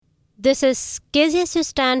This is KZSU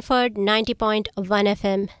Stanford 90.1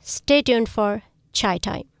 FM. Stay tuned for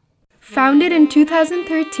Chaitime. Founded in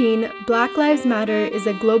 2013, Black Lives Matter is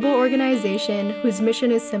a global organization whose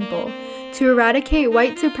mission is simple: to eradicate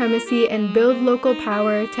white supremacy and build local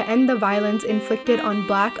power to end the violence inflicted on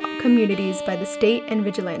Black communities by the state and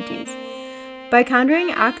vigilantes. By countering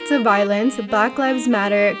acts of violence, Black Lives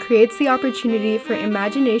Matter creates the opportunity for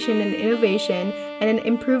imagination and innovation and an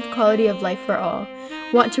improved quality of life for all.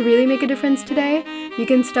 Want to really make a difference today? You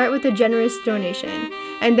can start with a generous donation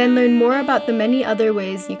and then learn more about the many other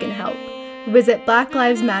ways you can help. Visit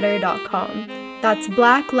blacklivesmatter.com. That's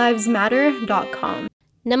blacklivesmatter.com.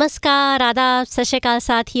 नमस्कार, आदाब, सत श्री अकाल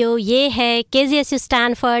साथियों। ये है KZSU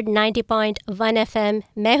Stanford 90.1 FM।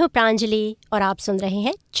 मैं हूँ प्रांजलि और आप सुन रहे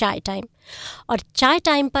हैं चाय टाइम। और चाय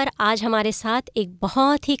टाइम पर आज हमारे साथ एक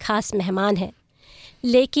बहुत ही ख़ास मेहमान है,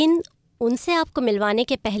 लेकिन उनसे आपको मिलवाने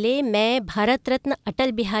के पहले मैं भारत रत्न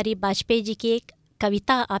अटल बिहारी वाजपेयी जी की एक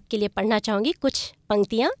कविता आपके लिए पढ़ना चाहूँगी, कुछ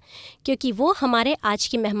पंक्तियाँ, क्योंकि वो हमारे आज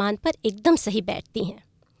की मेहमान पर एकदम सही बैठती हैं।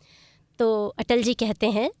 तो अटल जी कहते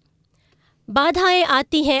हैं, बाधाएं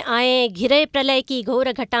आती हैं आएँ, घिरे प्रलय की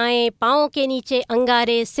घोर घटाएं, पाँव के नीचे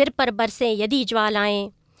अंगारे, सिर पर बरसें यदि ज्वालाएं।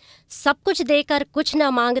 सब कुछ देकर कुछ न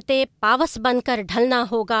मांगते, पावस बनकर ढलना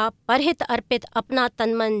होगा, परहित अर्पित अपना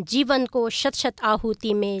तन मन, जीवन को शत शत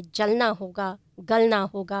आहुति में जलना होगा, गलना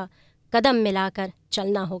होगा, कदम मिलाकर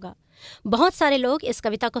चलना होगा। बहुत सारे लोग इस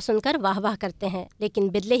कविता को सुनकर वाह वाह करते हैं, लेकिन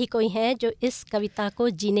बिरले ही कोई हैं जो इस कविता को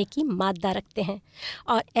जीने की मादा रखते हैं।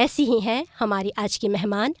 और ऐसी ही हैं हमारी आज की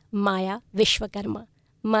मेहमान माया विश्वकर्मा।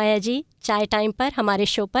 माया जी, चाय टाइम पर हमारे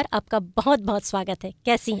शो पर आपका बहुत बहुत स्वागत है।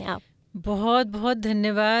 कैसी हैं आप? बहुत बहुत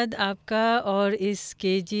धन्यवाद आपका, और इस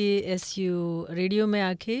KGSU रेडियो में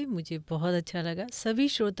आके मुझे बहुत अच्छा लगा। सभी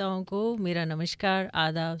श्रोताओं को मेरा नमस्कार,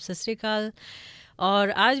 आदाब, सत श्री अकाल। और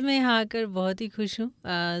आज मैं यहाँ आकर बहुत ही खुश हूँ,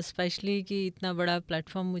 स्पेशली कि इतना बड़ा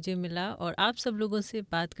प्लेटफॉर्म मुझे मिला और आप सब लोगों से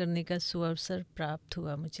बात करने का सुअवसर प्राप्त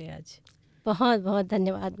हुआ मुझे आज। बहुत बहुत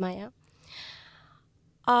धन्यवाद माया।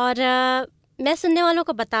 और मैं सुनने वालों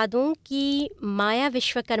को बता दूं कि Maya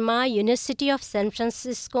Vishwakarma university of San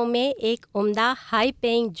Francisco में एक उम्दा हाई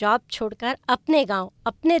पेइंग जॉब छोड़कर अपने गांव,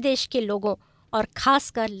 अपने देश के लोगों और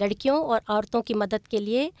ख़ासकर लड़कियों और औरतों की मदद के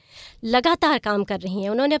लिए लगातार काम कर रही हैं।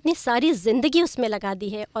 उन्होंने अपनी सारी ज़िंदगी उसमें लगा दी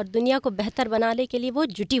है और दुनिया को बेहतर बनाने के लिए वो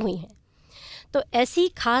जुटी हुई हैं। तो ऐसी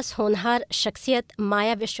खास होनहार शख्सियत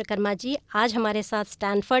माया विश्वकर्मा जी आज हमारे साथ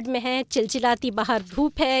स्टैनफर्ड में हैं। चिलचिलाती बाहर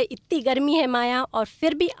धूप है, इतनी गर्मी है माया, और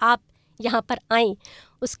फिर भी आप यहाँ पर आईं,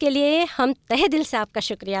 उसके लिए हम तहे दिल से आपका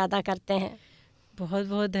शुक्रिया अदा करते हैं। बहुत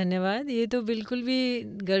बहुत धन्यवाद। ये तो बिल्कुल भी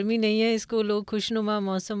गर्मी नहीं है, इसको लोग खुशनुमा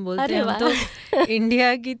मौसम बोलते हैं। हम तो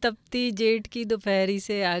इंडिया की तपती जेठ की दोपहरी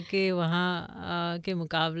से आके वहाँ के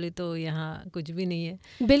मुकाबले तो यहाँ कुछ भी नहीं है।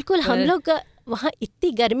 बिल्कुल, हम लोग वहाँ इतनी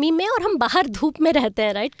गर्मी में और हम बाहर धूप में रहते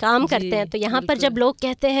हैं, राइट, काम करते हैं। तो यहाँ पर जब लोग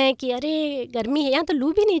कहते हैं कि अरे गर्मी है, यहाँ तो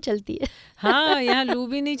लू भी नहीं चलती है। हाँ, यहाँ लू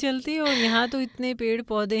भी नहीं चलती, और यहाँ तो इतने पेड़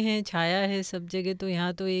पौधे हैं, छाया है सब जगह, तो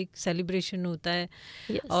यहाँ तो एक सेलिब्रेशन होता है।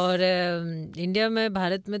 और इंडिया में,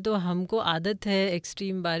 भारत में तो हमको आदत है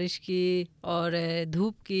एक्सट्रीम बारिश की और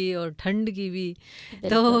धूप की और ठंड की भी,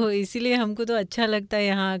 तो इसीलिए हमको तो अच्छा लगता है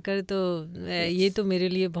यहाँ आकर। तो ये तो मेरे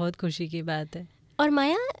लिए बहुत खुशी की बात है। और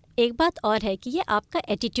माया, एक बात और है कि ये आपका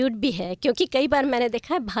एटीट्यूड भी है, क्योंकि कई बार मैंने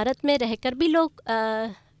देखा है भारत में रहकर भी लोग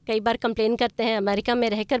कई बार कंप्लेन करते हैं, अमेरिका में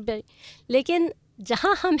रहकर भी, लेकिन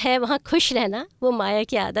जहाँ हम हैं वहाँ खुश रहना वो माया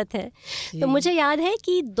की आदत है। तो मुझे याद है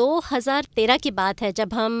कि 2013 की बात है,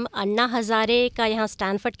 जब हम अन्ना हज़ारे का यहाँ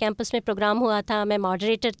स्टैनफर्ड कैंपस में प्रोग्राम हुआ था, मैं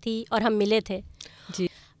मॉडरेटर थी और हम मिले थे जी।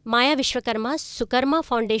 माया विश्वकर्मा सुकर्मा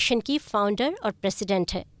फाउंडेशन की फाउंडर और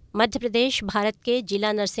प्रेसिडेंट है। मध्य प्रदेश, भारत के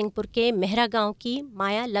जिला नरसिंहपुर के मेहरा गांव की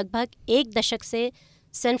माया लगभग एक दशक से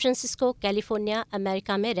सैन फ्रांसिस्को, कैलिफोर्निया,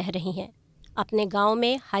 अमेरिका में रह रही हैं। अपने गांव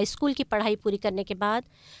में हाई स्कूल की पढ़ाई पूरी करने के बाद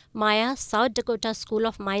Maya South Dakota school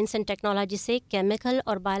of mines and technology से केमिकल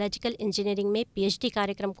और बायोलॉजिकल इंजीनियरिंग में PhD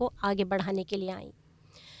कार्यक्रम को आगे बढ़ाने के लिए आई।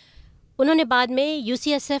 उन्होंने बाद में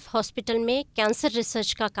UCSF हॉस्पिटल में कैंसर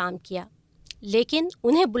रिसर्च का काम किया, लेकिन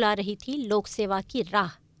उन्हें बुला रही थी लोक सेवा की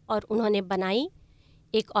राह, और उन्होंने बनाई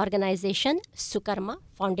एक organisation, Sukarma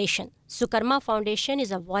foundation. Sukarma foundation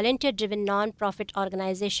is a volunteer driven non profit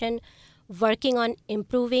organisation working on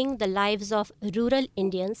improving the lives of rural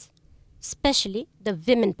Indians, especially the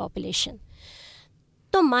women population.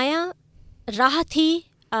 तो माया, राह थी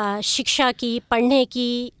शिक्षा की, पढ़ने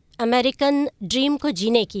की, अमेरिकन ड्रीम को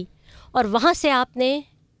जीने की, और वहाँ से आपने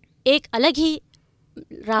एक अलग ही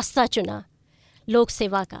रास्ता चुना, लोक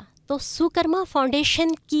सेवा का। तो सुकर्मा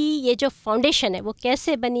फाउंडेशन की ये जो फाउंडेशन है वो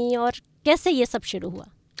कैसे बनी और कैसे ये सब शुरू हुआ?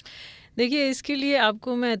 देखिए, इसके लिए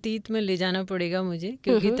आपको मैं अतीत में ले जाना पड़ेगा मुझे,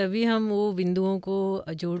 क्योंकि तभी हम वो बिंदुओं को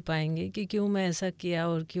जोड़ पाएंगे कि क्यों मैं ऐसा किया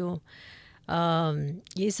और क्यों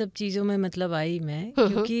ये सब चीज़ों में मतलब आई मैं।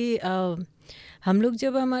 क्योंकि हम लोग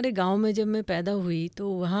जब हमारे गांव में जब मैं पैदा हुई तो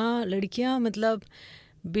वहाँ लड़कियाँ मतलब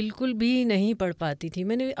बिल्कुल भी नहीं पढ़ पाती थी।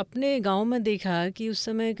 मैंने अपने गांव में देखा कि उस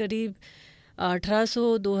समय करीब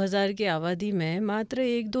 1800-2000 की आबादी में मात्र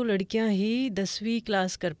 1-2 लड़कियां ही 10वीं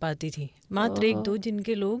क्लास कर पाती थी, मात्र 1-2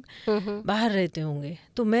 जिनके लोग बाहर रहते होंगे।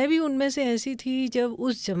 तो मैं भी उनमें से ऐसी थी। जब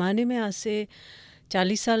उस ज़माने में आज से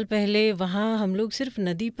 40 साल पहले वहाँ हम लोग सिर्फ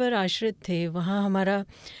नदी पर आश्रित थे, वहाँ हमारा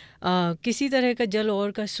किसी तरह का जल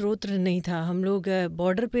और का स्रोत नहीं था। हम लोग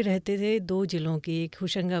बॉर्डर पे रहते थे 2 जिलों की, एक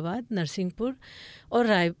होशंगाबाद नरसिंहपुर और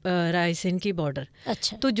रायसेन की बॉर्डर।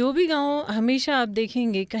 अच्छा। तो जो भी गांव हमेशा आप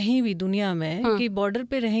देखेंगे कहीं भी दुनिया में कि बॉर्डर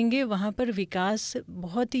पे रहेंगे, वहाँ पर विकास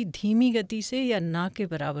बहुत ही धीमी गति से या ना के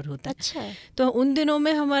बराबर होता है। अच्छा। तो उन दिनों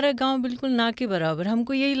में हमारा गांव बिल्कुल ना के बराबर,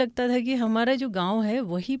 हमको यही लगता था कि हमारा जो गांव है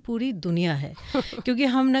वही पूरी दुनिया है। क्योंकि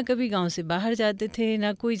हम ना कभी गांव से बाहर जाते थे,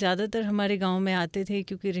 ना कोई ज़्यादातर हमारे गांव में आते थे,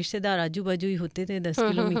 क्योंकि रिश्तेदार आजू बाजू ही होते थे 10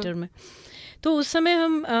 किलोमीटर में। तो उस समय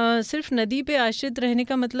हम सिर्फ नदी पे आश्रित रहने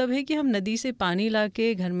का मतलब है कि हम नदी से पानी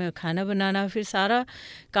लाके घर में खाना बनाना, फिर सारा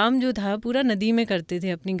काम जो था पूरा नदी में करते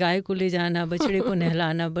थे। अपनी गाय को ले जाना, बछड़े को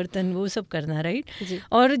नहलाना, बर्तन, वो सब करना, राइट।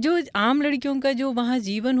 और जो आम लड़कियों का जो वहाँ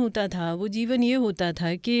जीवन होता था, वो जीवन ये होता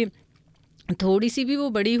था कि थोड़ी सी भी वो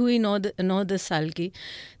बड़ी हुई 9-10 साल की,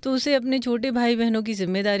 तो उसे अपने छोटे भाई बहनों की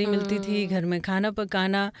जिम्मेदारी मिलती थी, घर में खाना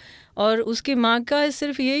पकाना। और उसके माँ का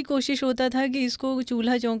सिर्फ यही कोशिश होता था कि इसको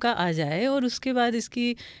चूल्हा चौका आ जाए और उसके बाद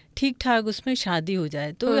इसकी ठीक ठाक उसमें शादी हो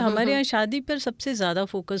जाए। तो हमारे यहाँ शादी पर सबसे ज़्यादा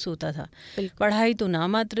फोकस होता था, पढ़ाई तो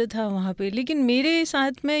नामात्र था वहाँ पे। लेकिन मेरे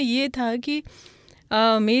साथ में ये था कि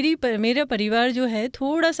मेरा परिवार जो है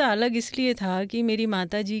थोड़ा सा अलग इसलिए था कि मेरी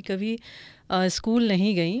माता जी कभी स्कूल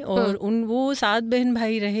नहीं गई और वो 7 बहन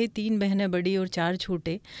भाई रहे, 3 बहनें बड़ी और 4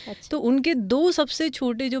 छोटे। अच्छा। तो उनके 2 सबसे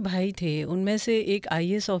छोटे जो भाई थे उनमें से एक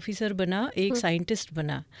IAS ऑफिसर बना, एक साइंटिस्ट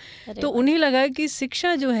बना। तो उन्हें लगा कि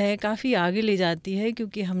शिक्षा जो है काफ़ी आगे ले जाती है,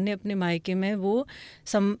 क्योंकि हमने अपने मायके में वो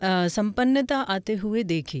संपन्नता आते हुए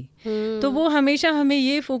देखी। तो वो हमेशा हमें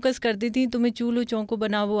ये फोकस करती थी, तुम्हें चूल्हो चौको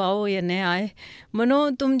बनाओ आओ या न आए, मनो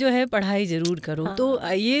तुम जो है पढ़ाई ज़रूर करो। हाँ। तो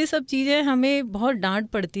ये सब चीज़ें हमें बहुत डांट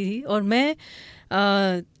पड़ती थी। और मैं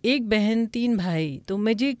एक बहन 3 भाई, तो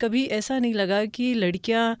मुझे कभी ऐसा नहीं लगा कि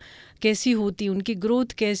लड़कियां कैसी होती, उनकी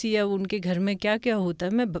ग्रोथ कैसी है, उनके घर में क्या क्या होता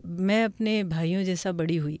है। मैं अपने भाइयों जैसा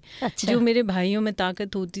बड़ी हुई। अच्छा। जो मेरे भाइयों में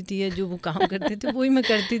ताकत होती थी या जो वो काम करते थे वही मैं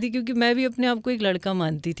करती थी, क्योंकि मैं भी अपने आप को एक लड़का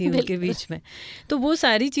मानती थी उनके बीच में। तो वो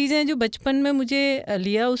सारी चीज़ें जो बचपन में मुझे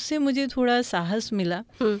लिया, उससे मुझे थोड़ा साहस मिला।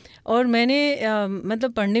 और मैंने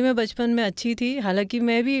मतलब पढ़ने में बचपन में अच्छी थी। हालांकि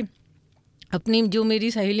मैं भी अपनी जो मेरी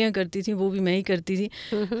सहेलियां करती थी वो भी मैं ही करती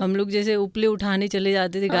थी। हम लोग जैसे उपले उठाने चले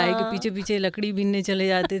जाते थे, गाय के पीछे पीछे लकड़ी बीनने चले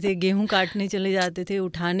जाते थे, गेहूं काटने चले जाते थे,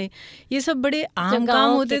 उठाने, ये सब बड़े आम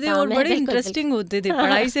काम होते थे और बड़े इंटरेस्टिंग होते थे।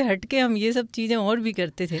 पढ़ाई से हटके हम ये सब चीज़ें और भी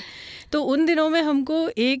करते थे। तो उन दिनों में हमको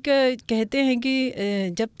एक कहते हैं कि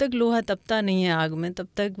जब तक लोहा तपता नहीं है आग में, तब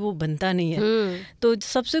तक वो बनता नहीं है। तो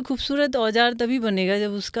सबसे खूबसूरत औजार तभी बनेगा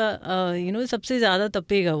जब उसका सबसे ज़्यादा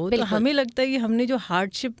तपेगा वो। तो हमें लगता है कि हमने जो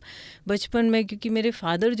हार्डशिप बचपन में, क्योंकि मेरे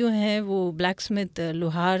फादर जो हैं वो ब्लैक स्मिथ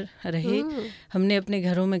लोहार रहे, हमने अपने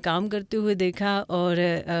घरों में काम करते हुए देखा और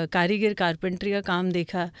कारीगर कारपेंट्री का काम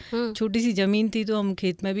देखा। छोटी सी ज़मीन थी तो हम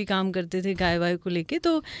खेत में भी काम करते थे गाय वाय को लेके।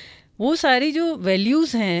 तो वो सारी जो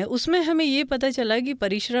वैल्यूज़ हैं उसमें हमें ये पता चला कि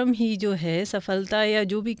परिश्रम ही जो है सफलता या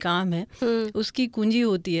जो भी काम है उसकी कुंजी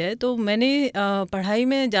होती है। तो मैंने पढ़ाई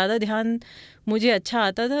में ज़्यादा ध्यान मुझे अच्छा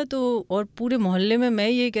आता था। तो और पूरे मोहल्ले में मैं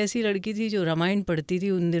ये एक ऐसी लड़की थी जो रामायण पढ़ती थी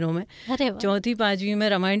उन दिनों में। 4वीं 5वीं में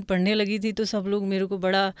रामायण पढ़ने लगी थी तो सब लोग मेरे को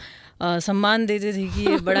बड़ा सम्मान देते थे कि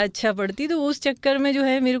ये बड़ा अच्छा पढ़ती। तो उस चक्कर में जो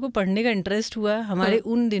है मेरे को पढ़ने का इंटरेस्ट हुआ। हमारे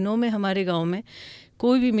उन दिनों में हमारे गाँव में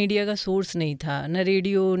कोई भी मीडिया का सोर्स नहीं था, न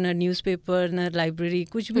रेडियो, न न्यूज़पेपर, न लाइब्रेरी,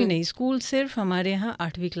 कुछ भी नहीं। स्कूल सिर्फ हमारे यहाँ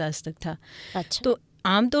 8वीं क्लास तक था। अच्छा। तो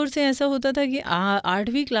आमतौर से ऐसा होता था कि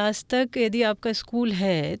 8वीं क्लास तक यदि आपका स्कूल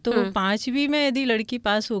है तो 5वीं में यदि लड़की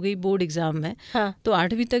पास हो गई बोर्ड एग्जाम में तो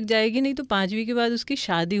 8वीं तक जाएगी, नहीं तो 5वीं के बाद उसकी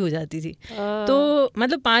शादी हो जाती थी। तो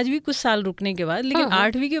मतलब 5वीं कुछ साल रुकने के बाद, लेकिन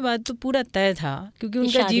 8वीं के बाद तो पूरा तय था क्योंकि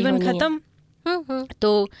उनका जीवन खत्म।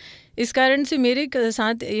 तो इस कारण से मेरे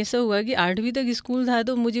साथ ऐसा हुआ कि 8वीं तक स्कूल था,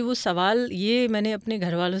 तो मुझे वो सवाल ये मैंने अपने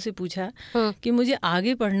घर वालों से पूछा कि मुझे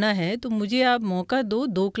आगे पढ़ना है तो मुझे आप मौका दो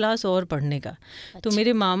 2 क्लास और पढ़ने का। तो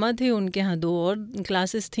मेरे मामा थे, उनके यहाँ 2 और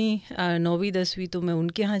क्लासेस थी, 9वीं 10वीं, तो मैं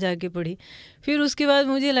उनके यहाँ जाके पढ़ी। फिर उसके बाद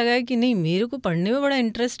मुझे लगा कि नहीं, मेरे को पढ़ने में बड़ा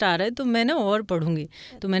इंटरेस्ट आ रहा है, तो मैं ना और पढ़ूंगी।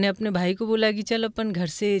 तो मैंने अपने भाई को बोला कि चल अपन घर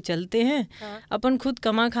से चलते हैं, अपन खुद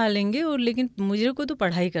कमा खा लेंगे, और लेकिन मुझे को तो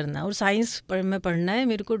पढ़ाई करना और साइंस में पढ़ना है,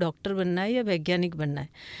 मेरे को डॉक्टर बनना है या वैज्ञानिक बनना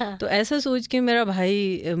है। तो ऐसा सोच के मेरा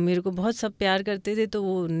भाई मेरे को बहुत सब प्यार करते थे, तो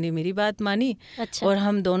वो ने मेरी बात मानी। और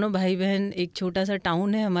हम दोनों भाई बहन, एक छोटा सा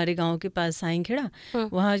टाउन है हमारे गाँव के पास, साईंखेड़ा,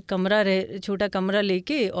 वहाँ छोटा कमरा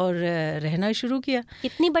लेके और रहना शुरू किया।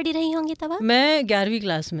 कितनी बड़ी रही होंगी तब आप? मैं 11वीं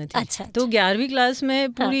क्लास में थी। अच्छा। तो 11वीं क्लास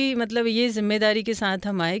में पूरी मतलब ये जिम्मेदारी के साथ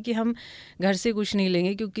हम आए कि हम घर से कुछ नहीं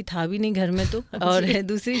लेंगे, क्योंकि था भी नहीं घर में तो। और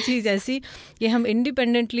दूसरी चीज़ ऐसी कि हम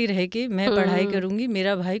इंडिपेंडेंटली रह के मैं पढ़ाई करूँगी,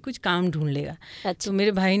 मेरा भाई कुछ काम ढूंढ लेगा। अच्छा। तो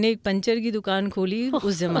मेरे भाई ने एक पंचर की दुकान खोली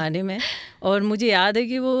उस ज़माने में, और मुझे याद है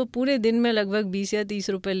कि वो पूरे दिन में लगभग 20 या 30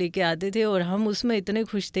 रुपए लेके आते थे, और हम उसमें इतने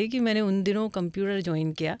खुश थे कि मैंने उन दिनों कंप्यूटर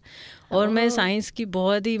ज्वाइन किया। और मैं साइंस की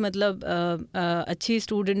बहुत ही मतलब अच्छी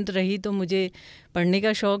स्टूडेंट रही, तो मुझे पढ़ने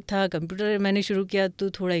का शौक़ था। कंप्यूटर मैंने शुरू किया तो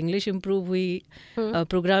थोड़ा इंग्लिश इम्प्रूव हुई,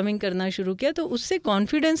 प्रोग्रामिंग करना शुरू किया, तो उससे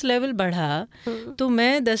कॉन्फिडेंस लेवल बढ़ा। तो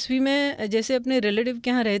मैं 10वीं में जैसे अपने रिलेटिव के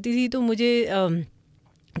यहाँ रहती थी, तो मुझे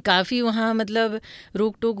काफ़ी वहाँ मतलब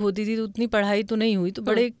रोक टोक होती थी, तो उतनी पढ़ाई तो नहीं हुई, तो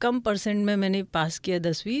बड़े कम परसेंट में मैंने पास किया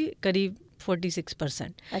 10वीं, करीब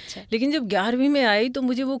 46%। अच्छा। लेकिन जब 11वीं में आई तो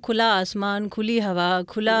मुझे वो खुला आसमान, खुली हवा,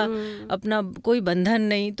 खुला अपना कोई बंधन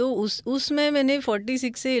नहीं, तो उसमें मैंने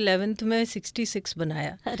 46 से 11th में 66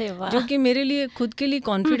 बनाया। अरे वाह। जो कि मेरे लिए खुद के लिए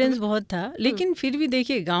कॉन्फिडेंस बहुत था। लेकिन फिर भी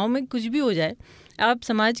देखिए, गांव में कुछ भी हो जाए, आप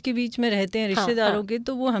समाज के बीच में रहते हैं, रिश्तेदारों के,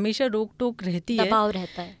 तो वो हमेशा रोक टोक रहती है, दबाव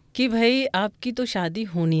रहता है कि भाई आपकी तो शादी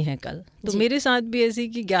होनी है कल। तो मेरे साथ भी ऐसी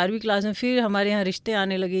कि 11वीं क्लास में फिर हमारे यहाँ रिश्ते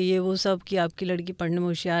आने लगे, ये वो सब, कि आपकी लड़की पढ़ने में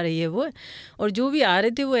होशियार है, ये वो। और जो भी आ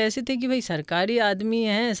रहे थे वो ऐसे थे कि भाई सरकारी आदमी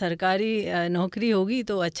हैं, सरकारी नौकरी होगी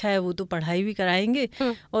तो अच्छा है, वो तो पढ़ाई भी कराएंगे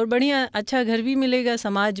और बढ़िया अच्छा घर भी मिलेगा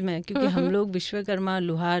समाज में, क्योंकि हम लोग विश्वकर्मा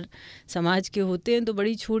लुहार समाज के होते हैं, तो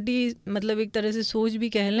बड़ी छोटी मतलब एक तरह से सोच भी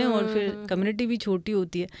कह लें, और फिर कम्युनिटी भी छोटी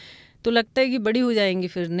होती है, तो लगता है कि बड़ी हो जाएंगी,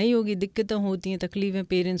 फिर नहीं होगी, दिक्कतें होती हैं, तकलीफ़ें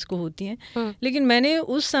पेरेंट्स को होती हैं। लेकिन मैंने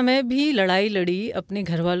उस समय भी लड़ाई लड़ी अपने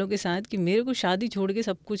घर वालों के साथ कि मेरे को शादी छोड़ के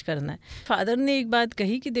सब कुछ करना है। फादर ने एक बात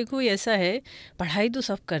कही कि देखो ऐसा है, पढ़ाई तो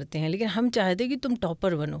सब करते हैं, लेकिन हम चाहते कि तुम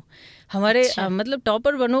टॉपर बनो हमारे। मतलब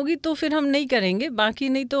टॉपर बनोगी तो फिर हम नहीं करेंगे, बाकी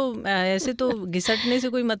नहीं तो ऐसे तो घिसटने से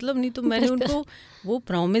कोई मतलब नहीं। तो मैंने उनको वो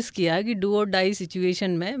प्रॉमिस किया कि डू और डाई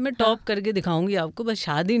सिचुएशन में मैं टॉप करके दिखाऊंगी आपको, बस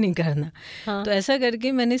शादी नहीं करना। तो ऐसा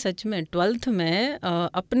करके मैंने सच में 12th में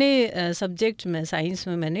अपने सब्जेक्ट में, साइंस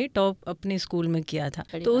में, मैंने टॉप अपने स्कूल में किया था।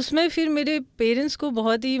 तो उसमें फिर मेरे पेरेंट्स को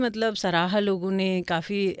बहुत ही मतलब सराहा लोगों ने,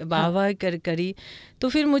 काफ़ी वाहवाही करी। तो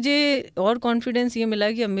फिर मुझे और कॉन्फिडेंस ये मिला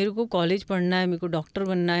कि अब मेरे को कॉलेज पढ़ना है, मेरे को डॉक्टर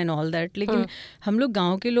बनना है एंड ऑल दैट। लेकिन हम लोग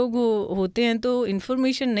गांव के लोग होते हैं, तो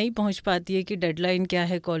इन्फॉर्मेशन नहीं पहुंच पाती है कि डेडलाइन क्या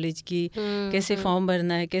है कॉलेज की, कैसे फॉर्म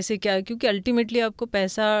भरना है, कैसे क्या, क्योंकि अल्टीमेटली आपको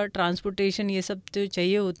पैसा, ट्रांसपोर्टेशन, ये सब तो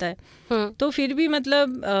चाहिए होता है। तो फिर भी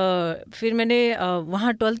मतलब फिर मैंने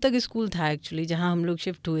वहाँ 12th तक स्कूल था एक्चुअली जहाँ हम लोग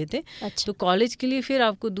शिफ्ट हुए थे। तो कॉलेज के लिए फिर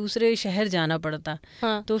आपको दूसरे शहर जाना पड़ता।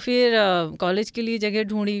 तो फिर कॉलेज के लिए जगह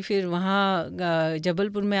ढूंढी, फिर वहाँ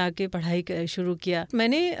जबलपुर में आके पढ़ाई शुरू किया।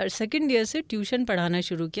 मैंने 2nd ईयर से ट्यूशन पढ़ाना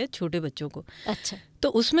शुरू किया छोटे बच्चों को। अच्छा। तो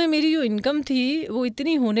उसमें मेरी जो इनकम थी वो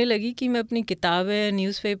इतनी होने लगी कि मैं अपनी किताबें,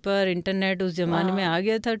 न्यूज़पेपर, इंटरनेट, उस ज़माने में आ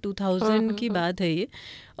गया था, 2000 की बात है ये।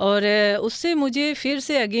 और उससे मुझे फिर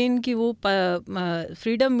से अगेन कि वो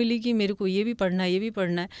फ्रीडम मिली कि मेरे को ये भी पढ़ना है, ये भी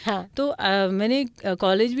पढ़ना है। तो मैंने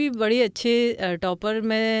कॉलेज भी बड़े अच्छे टॉपर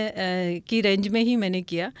में की रेंज में ही मैंने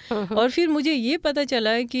किया। और फिर मुझे ये पता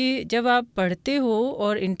चला कि जब आप पढ़ते हो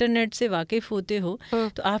और इंटरनेट से वाकिफ़ होते हो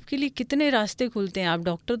तो आपके लिए कितने रास्ते खुलते हैं। आप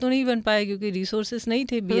डॉक्टर तो नहीं बन पाए क्योंकि रिसोर्सेज नहीं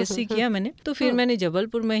थे, BSc किया मैंने। तो फिर मैंने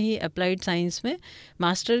जबलपुर में ही अप्लाइड साइंस में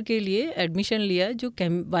मास्टर के लिए एडमिशन लिया, जो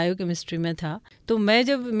बायोकेमिस्ट्री में था। तो मैं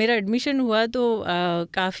जब मेरा एडमिशन हुआ तो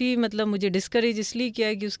काफ़ी मतलब मुझे डिस्करेज इसलिए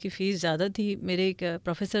किया कि उसकी फ़ीस ज़्यादा थी। मेरे एक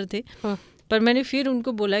प्रोफेसर थे, पर मैंने फिर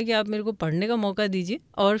उनको बोला कि आप मेरे को पढ़ने का मौका दीजिए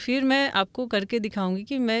और फिर मैं आपको करके दिखाऊंगी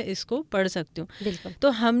कि मैं इसको पढ़ सकती हूँ। तो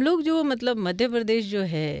हम लोग जो मतलब मध्य प्रदेश जो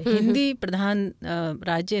है हिंदी प्रधान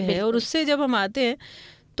राज्य है, और उससे जब हम आते हैं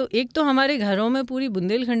तो एक तो हमारे घरों में पूरी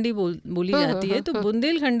बुंदेलखंडी बोली जाती है, तो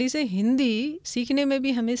बुंदेलखंडी से हिंदी सीखने में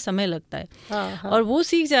भी हमें समय लगता है। और वो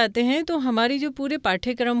सीख जाते हैं तो हमारी जो पूरे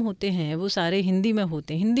पाठ्यक्रम होते हैं वो सारे हिंदी में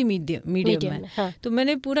होते हैं, हिंदी मीडियम में। तो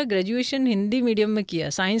मैंने पूरा ग्रेजुएशन हिंदी मीडियम में किया,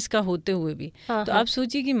 साइंस का होते हुए भी। तो आप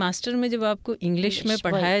सोचिए कि मास्टर में जब आपको इंग्लिश में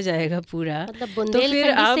पढ़ाया जाएगा पूरा, तो फिर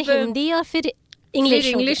आप हिंदी और फिर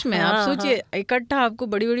इंग्लिश में आप सोचिए इकट्ठा आपको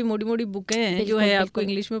बड़ी बड़ी मोटी मोटी बुकें हैं जो है आपको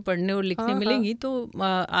इंग्लिश में पढ़ने और लिखने मिलेंगी। तो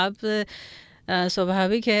आप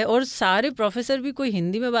स्वाभाविक है, और सारे प्रोफेसर भी कोई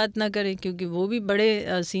हिंदी में बात ना करें क्योंकि वो भी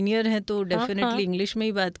बड़े सीनियर हैं, तो डेफिनेटली इंग्लिश में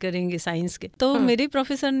ही बात करेंगे साइंस के। तो मेरे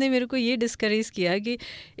प्रोफेसर ने मेरे को ये डिस्करेज किया कि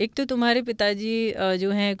एक तो तुम्हारे पिताजी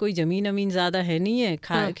जो हैं कोई ज़मीन अमीन ज़्यादा है नहीं है,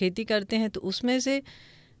 खेती करते हैं, तो उसमें से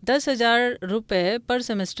 10,000 रुपये पर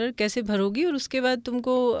सेमेस्टर कैसे भरोगी, और उसके बाद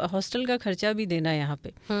तुमको हॉस्टल का खर्चा भी देना यहाँ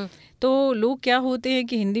पे। तो लोग क्या होते हैं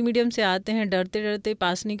कि हिंदी मीडियम से आते हैं, डरते डरते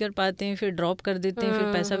पास नहीं कर पाते हैं, फिर ड्रॉप कर देते हैं,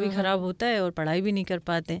 फिर पैसा भी ख़राब होता है और पढ़ाई भी नहीं कर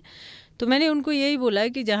पाते हैं। तो मैंने उनको यही बोला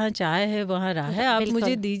कि जहाँ चाय है वहाँ राह है, आप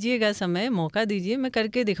मुझे दीजिएगा समय, मौका दीजिए, मैं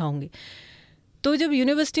करके दिखाऊंगी। तो जब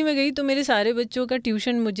यूनिवर्सिटी में गई तो मेरे सारे बच्चों का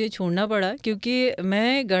ट्यूशन मुझे छोड़ना पड़ा क्योंकि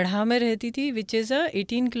मैं गढ़ा में रहती थी, which is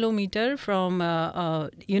 18 kilometre from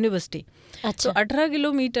university. तो 18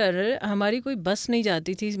 किलोमीटर हमारी कोई बस नहीं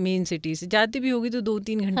जाती थी मेन सिटी से, जाती भी होगी तो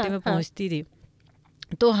 2-3 घंटे में पहुंचती थी।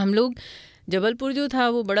 तो हम लोग, जबलपुर जो था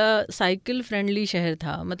वो बड़ा साइकिल फ्रेंडली शहर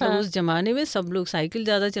था, मतलब उस ज़माने में सब लोग साइकिल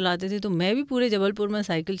ज़्यादा चलाते थे, तो मैं भी पूरे जबलपुर में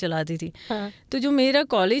साइकिल चलाती थी। तो जो मेरा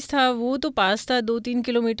कॉलेज था वो तो पास था 2-3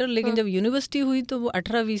 किलोमीटर, लेकिन जब यूनिवर्सिटी हुई तो वो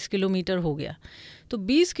 18-20 किलोमीटर हो गया। तो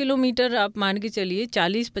 20 किलोमीटर आप मान के चलिए,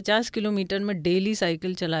 40-50 किलोमीटर में डेली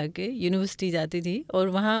साइकिल चला के यूनिवर्सिटी जाती थी और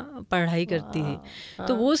वहाँ पढ़ाई करती थी।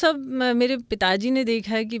 तो वो सब मेरे पिताजी ने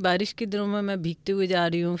देखा है कि बारिश के दिनों में मैं भीगते हुए जा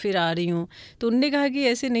रही हूँ, फिर आ रही हूँ, तो उनने कहा कि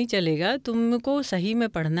ऐसे नहीं चलेगा, तुमको सही में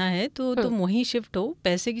पढ़ना है तो तुम वहीं शिफ्ट हो,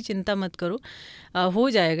 पैसे की चिंता मत करो, हो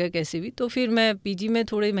जाएगा कैसे भी। तो फिर मैं पीजी में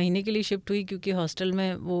थोड़े महीने के लिए शिफ्ट हुई क्योंकि हॉस्टल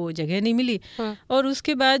में वो जगह नहीं मिली। और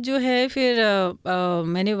उसके बाद जो है फिर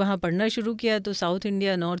मैंने वहाँ पढ़ना शुरू किया। तो South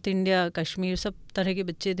India, North India, Kashmir, सब तरह के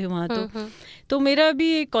बच्चे थे वहाँ। तो मेरा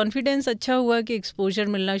भी एक कॉन्फिडेंस अच्छा हुआ कि एक्सपोजर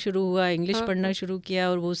मिलना शुरू हुआ, इंग्लिश पढ़ना शुरू किया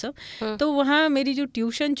और वो सब। तो वहाँ मेरी जो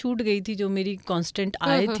ट्यूशन छूट गई थी, जो मेरी कांस्टेंट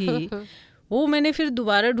आय थी, वो मैंने फिर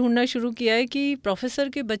दोबारा ढूंढना शुरू किया है कि प्रोफेसर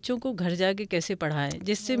के बच्चों को घर जाके कैसे पढ़ाएं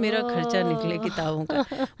जिससे मेरा खर्चा निकले किताबों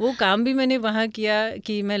का। वो काम भी मैंने वहाँ किया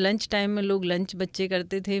कि मैं लंच टाइम में, लोग लंच बच्चे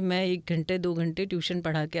करते थे, मैं 1 घंटे 2 घंटे ट्यूशन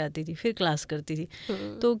पढ़ा के आती थी, फिर क्लास करती थी।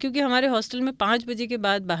 तो क्योंकि हमारे हॉस्टल में 5 बजे के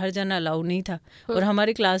बाद बाहर जाना अलाउ नहीं था और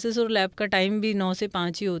हमारे क्लासेस और लैब का टाइम भी 9 से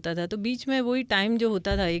 5 ही होता था, तो बीच में वही टाइम जो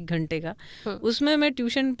होता था 1 घंटे का, उसमें मैं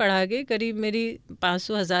ट्यूशन पढ़ा के करीब मेरी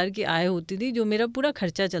 500-1000 की आय होती थी, जो मेरा पूरा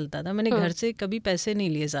खर्चा चलता था। मैंने घर से कभी पैसे नहीं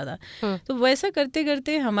लिए ज़्यादा। तो वैसा करते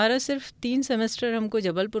करते हमारा सिर्फ 3 सेमेस्टर हमको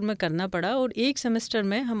जबलपुर में करना पड़ा और 1 सेमेस्टर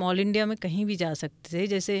में हम ऑल इंडिया में कहीं भी जा सकते थे,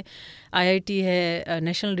 जैसे IIT है,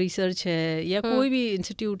 नेशनल रिसर्च है, या कोई भी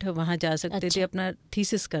इंस्टीट्यूट है, वहाँ जा सकते थे अपना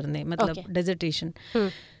थीसिस करने, मतलब डिसर्टेशन।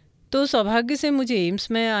 तो सौभाग्य से मुझे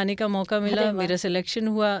एम्स में आने का मौका मिला, मेरा सिलेक्शन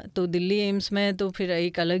हुआ। तो दिल्ली एम्स में तो फिर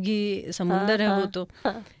एक अलग ही समुंदर है वो।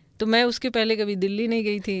 तो मैं उसके पहले कभी दिल्ली नहीं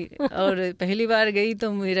गई थी और पहली बार गई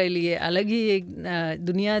तो मेरे लिए अलग ही एक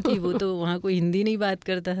दुनिया थी वो। तो वहाँ कोई हिंदी नहीं बात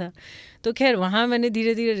करता था। तो खैर वहाँ मैंने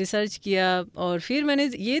धीरे धीरे रिसर्च किया और फिर मैंने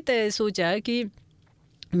ये सोचा कि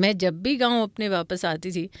मैं जब भी गांव अपने वापस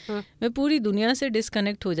आती थी, मैं पूरी दुनिया से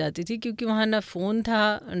डिस्कनेक्ट हो जाती थी, क्योंकि वहाँ ना फ़ोन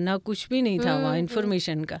था, ना कुछ भी नहीं था वहाँ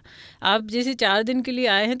इन्फॉर्मेशन का। आप जैसे 4 दिन के लिए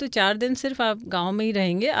आए हैं तो 4 दिन सिर्फ आप गांव में ही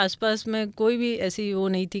रहेंगे, आसपास में कोई भी ऐसी वो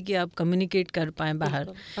नहीं थी कि आप कम्युनिकेट कर पाएँ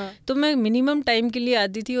बाहर। तो मैं मिनिमम टाइम के लिए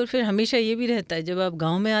आती थी। और फिर हमेशा ये भी रहता है, जब आप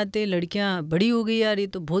गाँव में आते, लड़कियाँ बड़ी हो गई यार, ये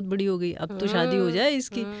तो बहुत बड़ी हो गई, अब तो शादी हो जाए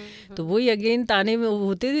इसकी, तो वही अगेन ताने में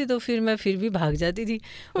होते थे। तो फिर मैं फिर भी भाग जाती थी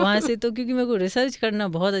वहाँ से, तो क्योंकि मेरे को रिसर्च करना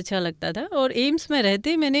बहुत अच्छा लगता था। और एम्स में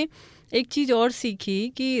रहते मैंने एक चीज़ और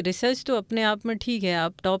सीखी कि रिसर्च तो अपने आप में ठीक है,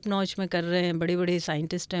 आप टॉप नॉच में कर रहे हैं, बड़े बड़े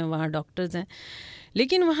साइंटिस्ट हैं वहाँ, डॉक्टर्स हैं,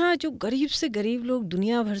 लेकिन वहाँ जो गरीब से गरीब लोग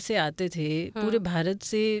दुनिया भर से आते थे, पूरे भारत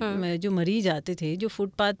से जो मरीज आते थे, जो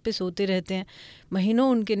फुटपाथ पे सोते रहते हैं, महीनों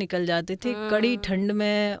उनके निकल जाते थे कड़ी ठंड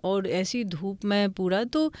में और ऐसी धूप में पूरा।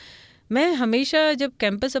 तो मैं हमेशा जब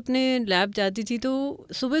कैंपस अपने लैब जाती थी तो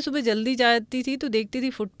सुबह सुबह जल्दी जाती थी, तो देखती थी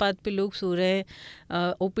फुटपाथ पे लोग सो रहे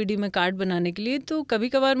हैं OPD में कार्ड बनाने के लिए। तो कभी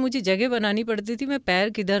कभार मुझे जगह बनानी पड़ती थी, मैं पैर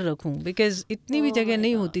किधर रखूं, बिकॉज़ इतनी भी जगह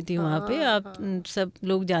नहीं होती थी वहाँ पे, आप सब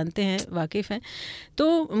लोग जानते हैं, वाकिफ़ हैं।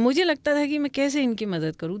 तो मुझे लगता था कि मैं कैसे इनकी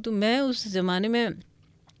मदद करूँ। तो मैं उस ज़माने में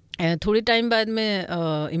थोड़े टाइम बाद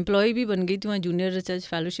मैं एम्प्लॉय भी बन गई थी, वहाँ जूनियर रिसर्च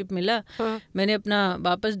फेलोशिप मिला। मैंने अपना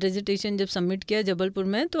वापस डिसर्टेशन जब सबमिट किया जबलपुर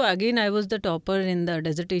में, तो again I was the topper in the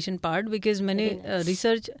dissertation part, because मैंने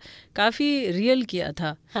रिसर्च काफ़ी रियल किया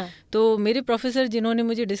था। तो मेरे प्रोफेसर जिन्होंने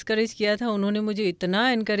मुझे डिस्करेज किया था, उन्होंने मुझे इतना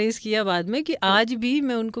इनकरेज किया बाद में कि आज भी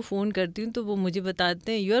मैं उनको फ़ोन करती हूँ तो वो मुझे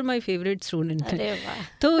बताते हैं you are my favourite student.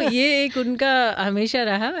 तो ये एक उनका हमेशा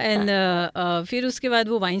रहा। एंड फिर उसके बाद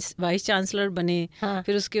वो वाइस चांसलर बने,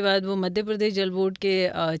 फिर उसके बाद वो मध्य प्रदेश जल बोर्ड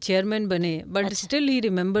के चेयरमैन बने, but still he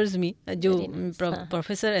remembers me, जो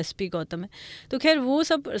प्रोफेसर SP गौतम है। तो खैर वो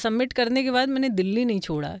सब सबमिट करने के बाद मैंने दिल्ली नहीं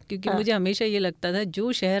छोड़ा, क्योंकि मुझे हमेशा ये लगता था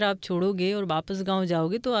जो शहर आप छोड़ोगे और वापस गांव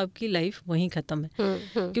जाओगे तो आपकी लाइफ वहीं ख़त्म है।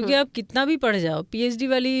 क्योंकि आप कितना भी पढ़ जाओ, PhD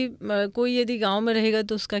वाली कोई यदि गांव में रहेगा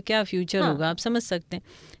तो उसका क्या फ्यूचर होगा, आप समझ सकते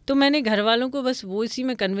हैं। तो मैंने घर वालों को बस वो इसी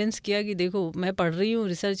में कन्विंस किया कि देखो मैं पढ़ रही हूँ,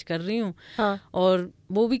 रिसर्च कर रही हूँ, और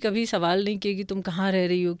वो भी कभी सवाल नहीं किया कि तुम कहाँ रह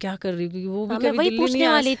रही हो, क्या कर रही हो, क्योंकि वो भी कभी दिल्ली नहीं पूछने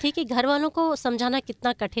वाली थी कि घर वालों को समझाना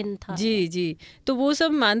कितना कठिन था। जी। तो वो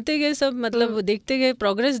सब मानते गए, सब मतलब देखते गए,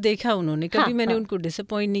 प्रोग्रेस देखा उन्होंने। कभी मैंने उनको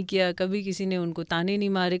डिसअपॉइंट नहीं किया, कभी किसी ने उनको ताने नहीं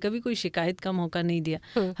मारे, कभी कोई शिकायत का मौका नहीं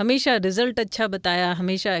दिया। हमेशा रिजल्ट अच्छा बताया,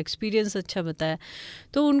 हमेशा एक्सपीरियंस अच्छा बताया।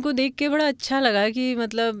 तो उनको देख के बड़ा अच्छा लगा कि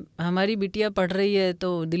मतलब हमारी बिटिया पढ़ रही है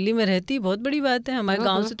तो दिल्ली में रहती, बहुत बड़ी बात है। हमारे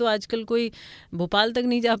गाँव से तो आजकल कोई भोपाल तक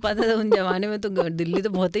नहीं जा पाता था उन जमाने में, तो दिल्ली तो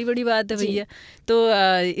बहुत ही बड़ी बात है भैया। तो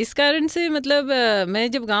इस कारण से मतलब मैं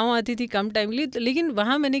जब गांव आती थी कम टाइम के लिए, लेकिन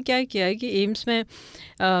वहाँ मैंने क्या किया है कि एम्स में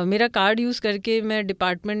मेरा कार्ड यूज़ करके मैं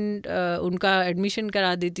डिपार्टमेंट उनका एडमिशन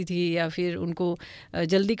करा देती थी, या फिर उनको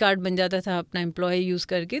जल्दी कार्ड बन जाता था अपना एम्प्लॉय यूज़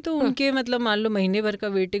करके। तो उनके मतलब मान लो महीने भर का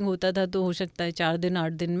वेटिंग होता था, तो हो सकता है 4 दिन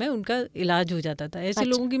 8 दिन में उनका इलाज हो जाता था। ऐसे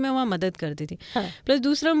लोगों की मैं वहाँ मदद करती थी। प्लस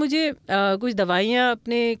दूसरा, मुझे कुछ दवाइयाँ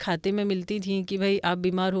अपने खाते में मिलती थी कि भाई आप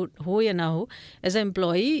बीमार हो या ना हो, as a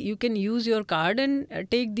employee you can use your card and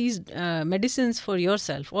take these medicine for your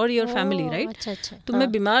self और योर फैमिली, राइट। तो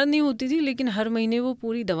मैं बीमार नहीं होती थी, लेकिन हर महीने वो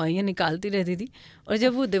पूरी दवाइयाँ निकालती रहती थी। और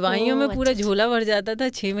जब वो दवाइयों में पूरा झोला भर जाता था,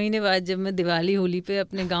 6 महीने बाद जब मैं दिवाली होली पे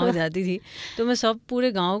अपने गांव जाती थी, तो मैं सब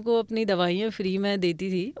पूरे गांव को अपनी दवाइयाँ फ्री में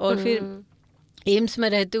देती थी। और फिर एम्स में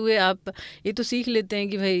रहते हुए आप ये तो सीख लेते हैं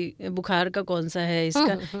कि भाई बुखार का कौन सा है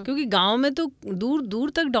इसका, क्योंकि गांव में तो दूर दूर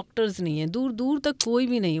तक डॉक्टर्स नहीं है, दूर दूर तक कोई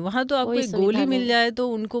भी नहीं। वहाँ तो आपको एक गोली मिल जाए तो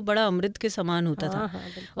उनको बड़ा अमृत के समान होता था।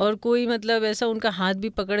 और कोई मतलब ऐसा उनका हाथ भी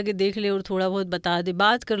पकड़ के देख ले और थोड़ा बहुत बता दे,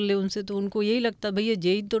 बात कर ले उनसे, तो उनको यही लगता भैया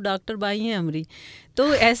यही तो डॉक्टर बाई हैं हमारी। तो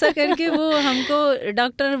ऐसा करके वो हमको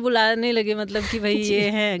डॉक्टर बुलाने लगे, मतलब कि भाई ये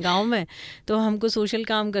हैं गांव में। तो हमको सोशल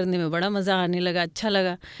काम करने में बड़ा मज़ा आने लगा, अच्छा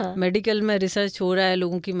लगा। मेडिकल में रिसर्च हो रहा है,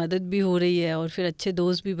 लोगों की मदद भी हो रही है, और फिर अच्छे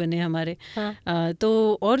दोस्त भी बने हमारे। तो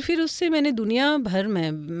और फिर उससे मैंने दुनिया भर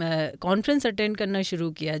में कॉन्फ्रेंस अटेंड करना शुरू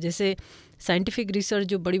किया। जैसे साइंटिफिक रिसर्च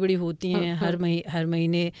जो बड़ी बड़ी होती हैं हर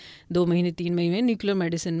महीने 2 महीने 3 महीने न्यूक्लियर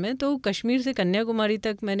मेडिसिन में, तो कश्मीर से कन्याकुमारी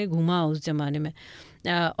तक मैंने घूमा उस ज़माने में।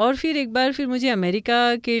 और फिर एक बार फिर मुझे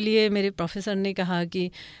अमेरिका के लिए मेरे प्रोफेसर ने कहा कि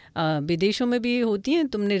विदेशों में भी होती हैं,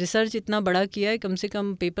 तुमने रिसर्च इतना बड़ा किया है, कम से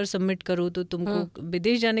कम पेपर सबमिट करो तो तुमको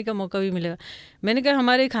विदेश जाने का मौका भी मिलेगा। मैंने कहा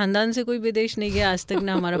हमारे ख़ानदान से कोई विदेश नहीं गया आज तक,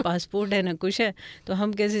 ना हमारा पासपोर्ट है ना कुछ है, तो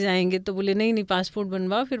हम कैसे जाएंगे। तो बोले नहीं पासपोर्ट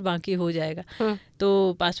बनवाओ, फिर बाकी हो जाएगा। तो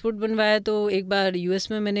पासपोर्ट बनवाया, तो एक बार US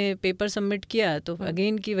में मैंने पेपर सबमिट किया, तो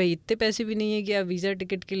अगेन कि भाई इतने पैसे भी नहीं है कि आप वीज़ा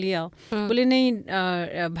टिकट के लिए आओ। बोले नहीं,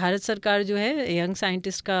 भारत सरकार जो है यंग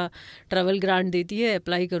साइंटिस्ट का ट्रैवल ग्रांट देती है,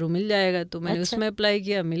 अप्लाई करो मिल जाएगा। तो मैंने उसमें अप्लाई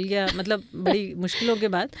किया, मिल गया, मतलब बड़ी मुश्किलों के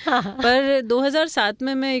बाद। पर 2007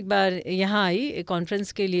 में मैं एक बार यहाँ आई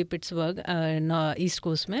कॉन्फ्रेंस के लिए पिट्सबर्ग ईस्ट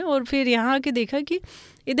कोस्ट में, और फिर यहाँ आके देखा कि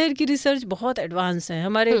इधर की रिसर्च बहुत एडवांस है।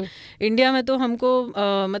 हमारे इंडिया में तो हमको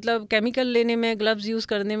मतलब केमिकल लेने में, ग्लव्स यूज़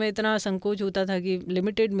करने में इतना संकोच होता था कि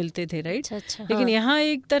लिमिटेड मिलते थे, राइट। लेकिन यहाँ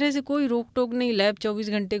एक तरह से कोई रोक टोक नहीं, लैब 24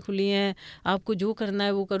 घंटे खुली हैं, आपको जो करना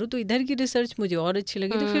है वो करो। तो इधर की रिसर्च मुझे और अच्छी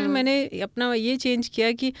लगी। तो फिर मैंने अपना ये चेंज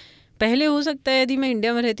किया कि पहले हो सकता है यदि मैं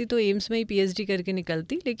इंडिया में रहती तो एम्स में ही PhD करके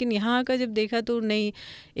निकलती, लेकिन यहाँ का जब देखा तो नहीं,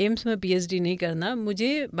 एम्स में PhD नहीं करना,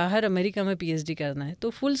 मुझे बाहर अमेरिका में PhD करना है। तो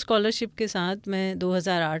फुल स्कॉलरशिप के साथ मैं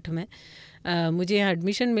 2008 में मुझे यहाँ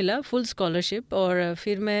एडमिशन मिला, फुल स्कॉलरशिप। और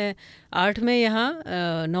फिर मैं 8 में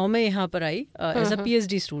यहाँ 9 में यहाँ पर I as a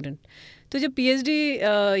PhD student. तो जब PhD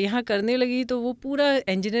यहाँ करने लगी तो वो पूरा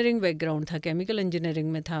इंजीनियरिंग बैकग्राउंड था, केमिकल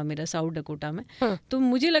इंजीनियरिंग में था मेरा, साउथ डकोटा में। तो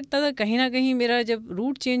मुझे लगता था कहीं ना कहीं मेरा जब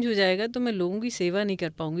रूट चेंज हो जाएगा तो मैं लोगों की सेवा नहीं कर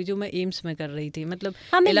पाऊंगी जो मैं एम्स में कर रही थी। मतलब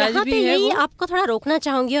इलाज भी है। आपको थोड़ा रोकना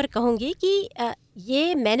चाहूँगी और कहूँगी कि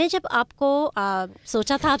ये मैंने जब आपको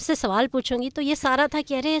सोचा था आपसे सवाल पूछूंगी तो ये सारा था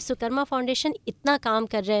कि अरे सुकर्मा फाउंडेशन इतना काम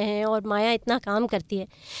कर रहे हैं और माया इतना काम करती है।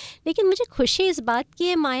 लेकिन मुझे खुशी इस बात की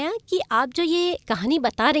है माया कि आप जो ये कहानी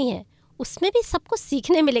बता रही हैं उसमें भी सबको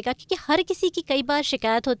सीखने मिलेगा, क्योंकि हर किसी की कई बार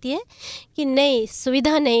शिकायत होती है कि नहीं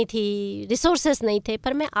सुविधा नहीं थी, रिसोर्सेज नहीं थे।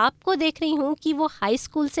 पर मैं आपको देख रही हूँ कि वो हाई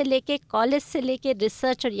स्कूल से लेके कॉलेज से लेके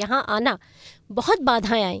रिसर्च और यहाँ आना बहुत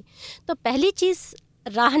बाधाएं आई। तो पहली चीज़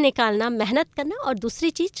राह निकालना, मेहनत करना, और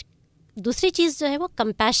दूसरी चीज़ जो है वो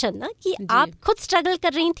कंपैशन ना, कि आप खुद स्ट्रगल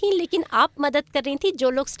कर रही थी लेकिन आप मदद कर रही थी जो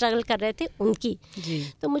लोग स्ट्रगल कर रहे थे उनकी।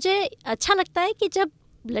 तो मुझे अच्छा लगता है कि जब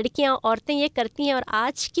लड़कियां, औरतें ये करती हैं, और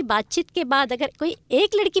आज की बातचीत के बाद अगर कोई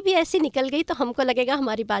एक लड़की भी ऐसी निकल गई तो हमको लगेगा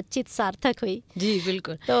हमारी बातचीत सार्थक हुई। जी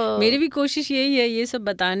बिल्कुल। तो मेरी भी कोशिश यही है ये सब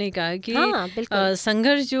बताने का कि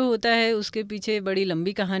संघर्ष जो होता है उसके पीछे बड़ी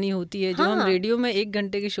लंबी कहानी होती है, जो हम रेडियो में 1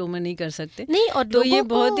 घंटे के शो में नहीं कर सकते। नहीं, और तो ये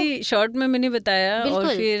बहुत ही शॉर्ट में मैंने बताया। और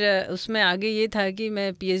फिर उसमें आगे ये था कि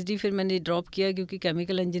मैं PhD फिर मैंने ड्रॉप किया क्योंकि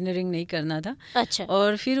केमिकल इंजीनियरिंग नहीं करना था। अच्छा।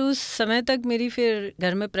 और फिर उस समय तक मेरी फिर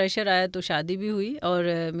घर में प्रेशर आया तो शादी भी हुई, और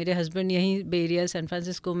मेरे हस्बैंड यहीं बे एरिया सैन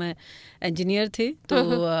फ्रांसिस्को में इंजीनियर थे।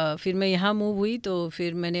 तो फिर मैं यहाँ मूव हुई। तो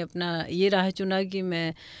फिर मैंने अपना ये राह चुना कि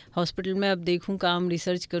मैं हॉस्पिटल में अब देखूं काम,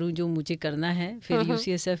 रिसर्च करूं जो मुझे करना है। फिर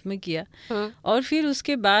UCSF में किया। और फिर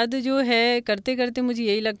उसके बाद जो है करते करते मुझे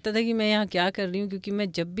यही लगता था कि मैं यहाँ क्या कर रही हूँ, क्योंकि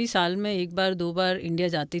मैं जब भी साल में 1 बार 2 बार इंडिया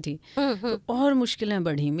जाती थी तो और मुश्किलें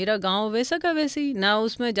बढ़ी। मेरा गाँव वैसा का वैसे ही ना,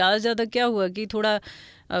 उसमें ज़्यादा से ज़्यादा क्या हुआ कि थोड़ा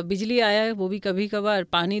बिजली आया, वो भी कभी कभार,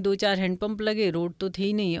 पानी 2-4 हैंडपंप लगे, रोड तो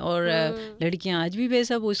थी नहीं। और लड़कियां आज भी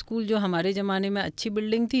वैसा, वो स्कूल जो हमारे ज़माने में अच्छी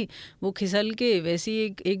बिल्डिंग थी वो खिसल के वैसी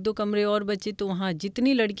 1-2 कमरे और बचे। तो वहाँ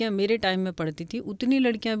जितनी लड़कियां मेरे टाइम में पढ़ती थी उतनी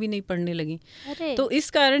लड़कियां भी नहीं पढ़ने लगी। तो इस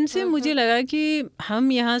कारण से मुझे लगा कि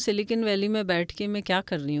हम यहाँ सिलिकॉन वैली में बैठ के मैं क्या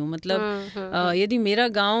कर रही हूँ। मतलब यदि मेरा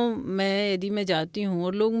गाँव में यदि मैं जाती हूँ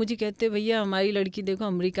और लोग मुझे कहते भैया हमारी लड़की देखो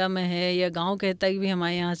अमेरिका में है, या गाँव कहता है कि भाई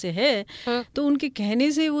हमारे यहाँ से है, तो उनके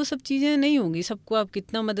कहने से वो सब चीज़ें नहीं होंगी। सबको आप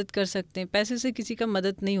कितना मदद कर सकते हैं, पैसे से किसी का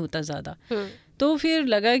मदद नहीं होता ज़्यादा। तो फिर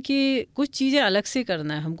लगा कि कुछ चीज़ें अलग से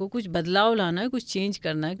करना है, हमको कुछ बदलाव लाना है, कुछ चेंज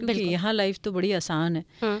करना है, क्योंकि यहाँ लाइफ तो बड़ी आसान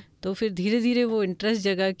है। तो फिर धीरे धीरे वो इंटरेस्ट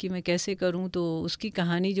जगा कि मैं कैसे करूँ। तो उसकी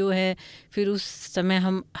कहानी जो है, फिर उस समय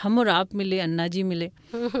हम और आप मिले, अन्ना जी मिले,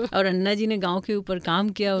 और अन्ना जी ने गांव के ऊपर काम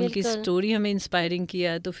किया, उनकी स्टोरी हमें इंस्पायरिंग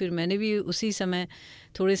किया। तो फिर मैंने भी उसी समय,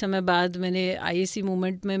 थोड़े समय बाद मैंने IAC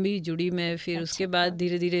मूवमेंट में भी जुड़ी मैं। फिर उसके बाद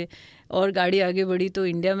धीरे धीरे और गाड़ी आगे बढ़ी, तो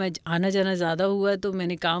इंडिया में आना जाना ज़्यादा हुआ, तो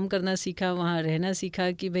मैंने काम करना सीखा, वहाँ रहना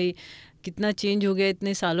सीखा कि भाई कितना चेंज हो गया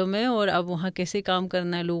इतने सालों में, और अब वहाँ कैसे काम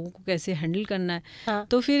करना है, लोगों को कैसे हैंडल करना है।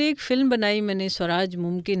 तो फिर एक फिल्म बनाई मैंने, स्वराज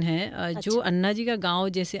मुमकिन है, जो अन्ना जी का गांव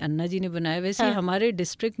जैसे अन्ना जी ने बनाया वैसे हमारे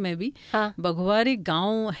डिस्ट्रिक्ट में भी बघवार एक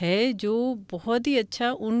गाँव है जो बहुत ही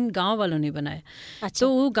अच्छा उन गाँव वालों ने बनाया। तो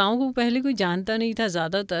वो गाँव को पहले कोई जानता नहीं था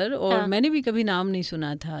ज़्यादातर, और मैंने भी कभी नाम नहीं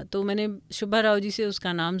सुना था। तो मैंने शुभा राव जी से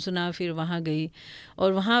उसका नाम सुना, फिर वहाँ गई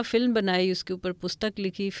और वहाँ फिल्म बनाई, उसके ऊपर पुस्तक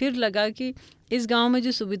लिखी। फिर लगा कि इस गांव में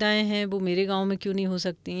जो सुविधाएं हैं वो मेरे गांव में क्यों नहीं हो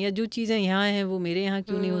सकती, या जो चीज़ें यहाँ हैं वो मेरे यहाँ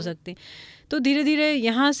क्यों नहीं हो सकती। तो धीरे धीरे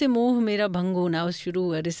यहाँ से मोह मेरा भंग होना शुरू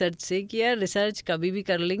हुआ रिसर्च से, कि यार रिसर्च कभी भी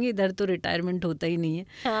कर लेंगे, इधर तो रिटायरमेंट होता ही नहीं है।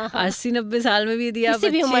 80-90 साल में भी यदि आप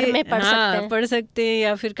पढ़ सकते हैं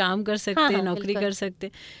या फिर काम कर सकते हैं, नौकरी कर सकते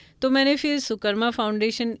हैं। तो मैंने फिर विश्वकर्मा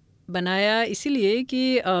फाउंडेशन बनाया, इसीलिए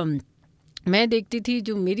कि मैं देखती थी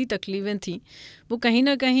जो मेरी तकलीफ़ें थी वो कहीं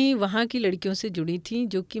ना कहीं वहाँ की लड़कियों से जुड़ी थी,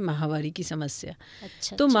 जो कि माहवारी की समस्या।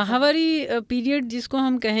 तो माहवारी पीरियड जिसको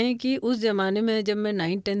हम कहें, कि उस ज़माने में जब मैं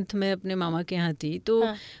 9th-10th में अपने मामा के यहाँ थी, तो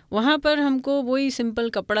वहाँ पर हमको वही सिंपल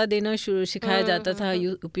कपड़ा देना सिखाया जाता था,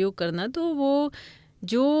 उपयोग करना। तो वो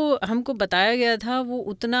जो हमको बताया गया था वो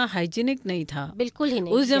उतना हाइजीनिक नहीं था, बिल्कुल ही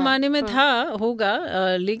नहीं। उस ज़माने में था होगा,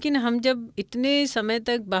 लेकिन हम जब इतने समय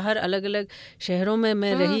तक बाहर अलग अलग शहरों में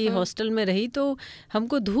मैं रही, हॉस्टल में रही, तो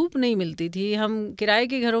हमको धूप नहीं मिलती थी। हम किराए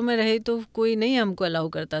के घरों में रहे तो कोई नहीं हमको अलाउ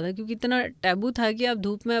करता था, क्योंकि इतना टैबू था कि आप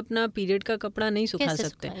धूप में अपना पीरियड का कपड़ा नहीं सुखा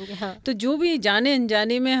सकते। तो जो भी जाने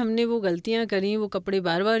अनजाने में हमने वो गलतियाँ करी, वो कपड़े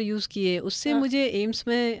बार बार यूज़ किए, उससे मुझे एम्स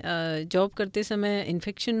में जॉब करते समय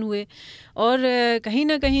इन्फेक्शन हुए। और कहीं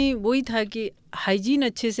ना कहीं वही था कि हाइजीन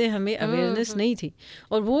अच्छे से हमें अवेयरनेस नहीं थी,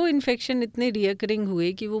 और वो इन्फेक्शन इतने रिकरिंग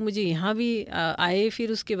हुए कि वो मुझे यहाँ भी आए।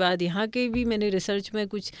 फिर उसके बाद यहाँ के भी मैंने रिसर्च में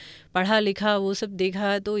कुछ पढ़ा लिखा, वो सब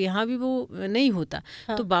देखा, तो यहाँ भी वो नहीं होता।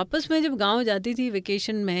 तो वापस मैं जब गांव जाती थी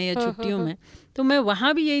वेकेशन में या छुट्टियों में, तो मैं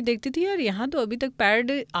वहाँ भी यही देखती थी, यार यहाँ तो अभी तक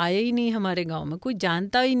पैड आया ही नहीं हमारे गांव में, कोई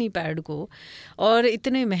जानता ही नहीं पैड को, और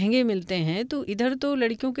इतने महंगे मिलते हैं, तो इधर तो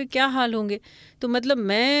लड़कियों के क्या हाल होंगे। तो मतलब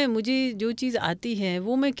मुझे जो चीज़ आती है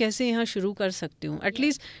वो मैं कैसे यहाँ शुरू कर सकती हूँ।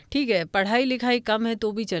 एटलीस्ट ठीक है पढ़ाई लिखाई कम है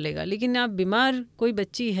तो भी चलेगा, लेकिन आप बीमार कोई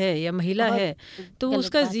बच्ची है या महिला है तो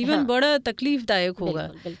उसका जीवन बड़ा तकलीफदायक होगा।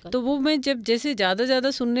 तो वो मैं जब जैसे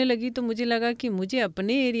ज़्यादा सुनने लगी, तो मुझे लगा कि मुझे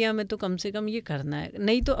अपने एरिया में तो कम से कम ये करना है,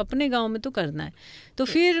 नहीं तो अपने गाँव में तो करना कितना है। तो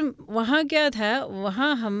फिर वहाँ क्या था,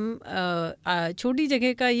 वहाँ हम छोटी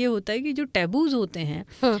जगह का ये होता है कि जो टैबूज होते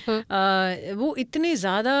हैं वो इतने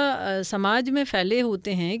ज़्यादा समाज में फैले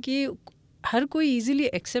होते हैं कि हर कोई इजीली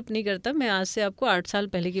एक्सेप्ट नहीं करता। मैं आज से आपको 8 साल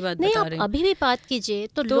पहले की बात बता रही हूँ। अभी भी बात कीजिए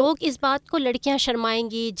तो लोग इस बात को, लड़कियां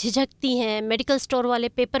शर्माएंगी, झिझकती हैं, मेडिकल स्टोर वाले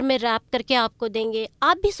पेपर में रैप करके आपको देंगे,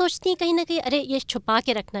 आप भी सोचती हैं कहीं ना कहीं अरे ये छुपा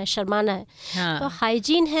के रखना है, शर्माना है। हाँ। तो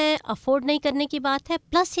हाइजीन है, अफोर्ड नहीं करने की बात है,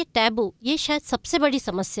 प्लस ये टैबू, ये शायद सबसे बड़ी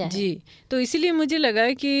समस्या है जी। तो इसीलिए मुझे लगा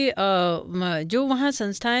कि जो वहाँ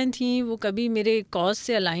संस्थाएं थी वो कभी मेरे कॉज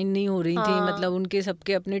से अलाइन नहीं हो रही थी। मतलब उनके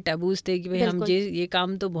सबके अपने टैबूज थे कि भाई हम ये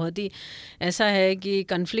काम तो बहुत ही ऐसा है कि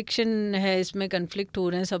कन्फ्लिक्शन है, इसमें कन्फ्लिक्ट हो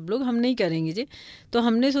रहे हैं सब लोग, हम नहीं करेंगे जी। तो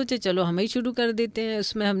हमने सोचे चलो हम ही शुरू कर देते हैं।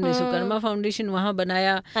 उसमें हमने विश्वकर्मा फाउंडेशन वहाँ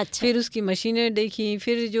बनाया। अच्छा। फिर उसकी मशीनें देखी,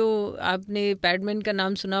 फिर जो आपने पैडमैन का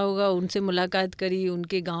नाम सुना होगा उनसे मुलाकात करी,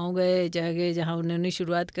 उनके गांव गए, जगह जहाँ उन्होंने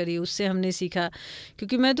शुरुआत करी उससे हमने सीखा।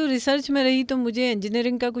 क्योंकि मैं तो रिसर्च में रही तो मुझे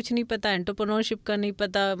इंजीनियरिंग का कुछ नहीं पता, एंटरप्रेन्योरशिप का नहीं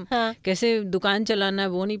पता। हाँ। कैसे दुकान चलाना है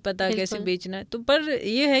वो नहीं पता, कैसे बेचना है। तो पर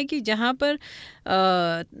ये है कि जहाँ पर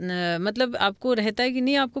मतलब आपको रहता है कि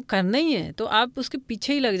नहीं आपको करना ही है तो आप उसके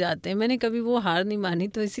पीछे ही लग जाते हैं। मैंने कभी वो हार नहीं मानी।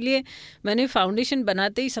 तो इसलिए मैंने फाउंडेशन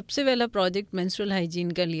बनाते ही सबसे पहला प्रोजेक्ट मेंस्ट्रुअल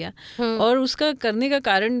हाइजीन का लिया। और उसका करने का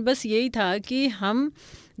कारण बस यही था कि हम,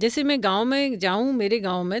 जैसे मैं गांव में जाऊं, मेरे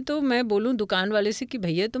गांव में, तो मैं बोलूं दुकान वाले से कि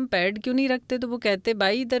भैया तुम पैड क्यों नहीं रखते, तो वो कहते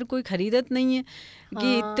भाई इधर कोई खरीदत नहीं है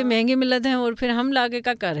कि इतने महंगे मिलते हैं और फिर हम लाके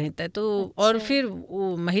का कर रहे थे। तो अच्छा। और फिर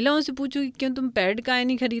वो महिलाओं से पूछो कि क्यों तुम पैड काहे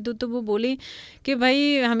नहीं खरीदो, तो वो बोली कि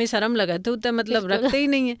भाई हमें शर्म लगा तो उतना मतलब रखते ही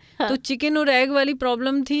नहीं है। हाँ। तो चिकन और एग वाली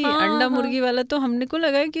प्रॉब्लम थी। हाँ, अंडा मुर्गी वाला। तो हमने को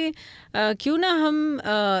लगा कि क्यों ना हम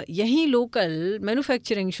यहीं लोकल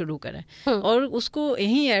मैन्युफैक्चरिंग शुरू करें और उसको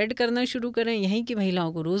यहीं ऐड करना शुरू करें, यहीं की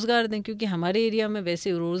महिलाओं को रोजगार दें। क्योंकि हमारे एरिया में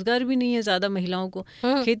वैसे रोजगार भी नहीं है ज़्यादा महिलाओं को।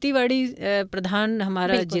 खेतीबाड़ी प्रधान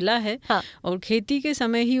हमारा जिला है। हाँ। और खेती के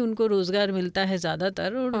समय ही उनको रोजगार मिलता है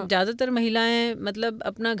ज़्यादातर। और ज़्यादातर महिलाएं मतलब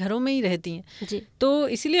अपना घरों में ही रहती हैं जी। तो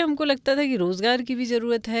इसलिए हमको लगता था कि रोजगार की भी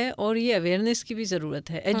ज़रूरत है और ये अवेयरनेस की भी ज़रूरत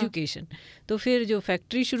है, एजुकेशन। तो फिर जो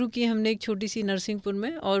फैक्ट्री शुरू की हमने एक छोटी सी नरसिंहपुर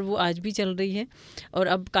में, और वो आज भी चल रही है और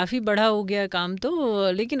अब काफ़ी बड़ा हो गया काम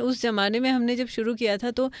तो। लेकिन उस ज़माने में हमने जब शुरू किया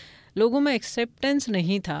था तो लोगों में एक्सेप्टेंस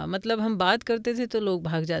नहीं था। मतलब हम बात करते थे तो लोग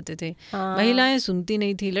भाग जाते थे। हाँ। महिलाएं सुनती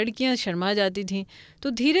नहीं थी, लड़कियां शर्मा जाती थी। तो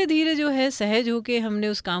धीरे धीरे जो है सहज होके हमने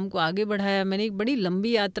उस काम को आगे बढ़ाया। मैंने एक बड़ी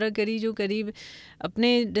लंबी यात्रा करी जो करीब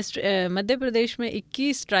अपने मध्य प्रदेश में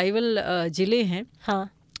 21 ट्राइबल ज़िले हैं। हाँ।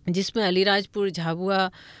 जिसमें अलीराजपुर, झाबुआ,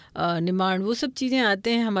 निमाड़, वो सब चीज़ें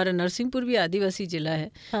आते हैं। हमारा नरसिंहपुर भी आदिवासी ज़िला है।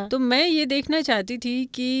 हाँ। तो मैं ये देखना चाहती थी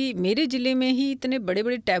कि मेरे ज़िले में ही इतने बड़े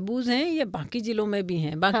बड़े टैबूज हैं या बाकी ज़िलों में भी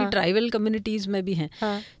हैं, बाकी ट्राइबल कम्युनिटीज़ में भी हैं।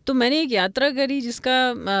 हाँ। तो मैंने एक यात्रा करी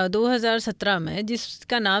जिसका 2017 में,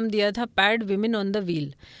 जिसका नाम दिया था pad women on the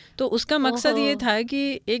wheel. तो उसका मकसद ये था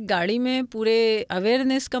कि एक गाड़ी में पूरे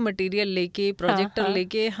अवेयरनेस का मटेरियल लेके, प्रोजेक्टर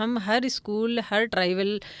लेके हम हर स्कूल, हर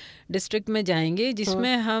ट्राइबल डिस्ट्रिक्ट में जाएंगे,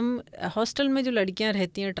 जिसमें हम हॉस्टल में जो लड़कियां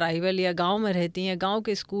रहती हैं ट्राइबल या गांव में रहती हैं, गांव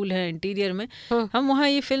के स्कूल हैं इंटीरियर में, हम वहाँ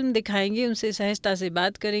ये फिल्म दिखाएंगे, उनसे सहजता से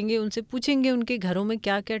बात करेंगे, उनसे पूछेंगे उनके घरों में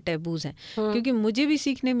क्या क्या टैबूज हैं। क्योंकि मुझे भी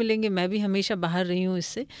सीखने मिलेंगे, मैं भी हमेशा बाहर रही हूँ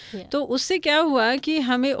इससे। तो उससे क्या हुआ कि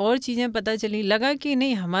हमें और चीज़ें पता चली। लगा कि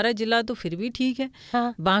नहीं हमारा ज़िला तो फिर भी ठीक है,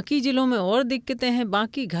 बाकी ज़िलों में और दिक्कतें हैं,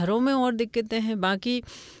 बाकी घरों में और दिक्कतें हैं, बाकी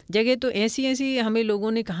जगह तो ऐसी ऐसी हमें लोगों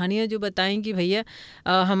ने कहानियाँ जो बताई कि भैया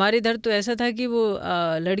हमारे इधर तो ऐसा था कि वो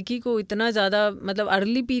लड़की को इतना ज़्यादा मतलब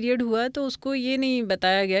अर्ली पीरियड हुआ तो उसको ये नहीं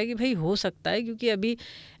बताया गया कि भाई हो सकता है क्योंकि अभी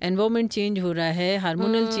एनवायरनमेंट चेंज हो रहा है,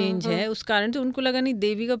 हार्मोनल चेंज है, उस कारण से उनको लगा नहीं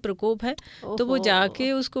देवी का प्रकोप है। तो वो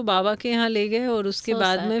जाके उसको बाबा के यहाँ ले गए और उसके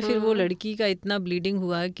बाद में फिर वो लड़की का इतना ब्लीडिंग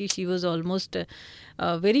हुआ कि she was almost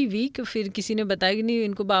very weak. फिर किसी ने बताया कि नहीं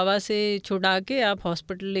इनको बाबा से छुड़ा के आप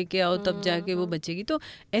हॉस्पिटल लेके आओ तब जाके वो बचेगी। तो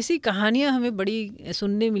ऐसी कहानियाँ हमें बड़ी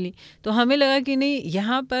सुनने मिली। तो हमें लगा कि नहीं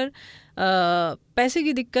यहाँ पर पैसे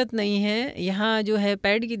की दिक्कत नहीं है, यहाँ जो है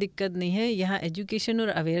पैड की दिक्कत नहीं है, यहाँ एजुकेशन और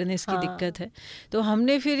अवेयरनेस की दिक्कत है। तो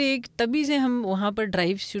हमने फिर एक तभी से हम वहाँ पर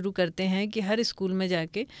ड्राइव शुरू करते हैं कि हर स्कूल में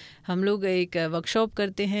जाके हम लोग एक वर्कशॉप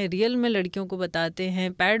करते हैं, रियल में लड़कियों को बताते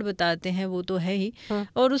हैं, पैड बताते हैं, वो तो है ही,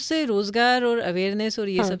 और उससे रोज़गार और अवेयरनेस और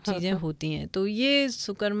ये सब चीज़ें होती हैं। तो ये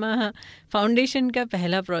विश्वकर्मा फाउंडेशन का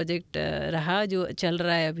पहला प्रोजेक्ट रहा जो चल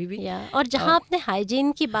रहा है अभी भी। और जहाँ आपने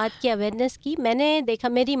हाइजीन की बात की, अवेयरनेस की, मैंने देखा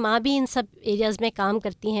मेरी माँ भी इन सब एरियाज़ में काम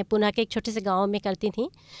करती हैं, पुणे के एक छोटे से गांव में करती थी।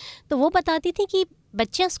 तो वो बताती थी कि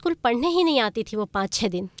बच्चियाँ स्कूल पढ़ने ही नहीं आती थी वो 5-6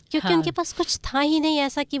 दिन, क्योंकि हाँ। उनके पास कुछ था ही नहीं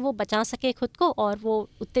ऐसा कि वो बचा सके खुद को, और वो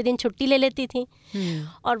उतने दिन छुट्टी ले लेती थी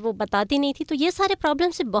और वो बताती नहीं थी। तो ये सारे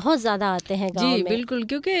प्रॉब्लम से बहुत ज़्यादा आते हैं गाँव में। जी बिल्कुल,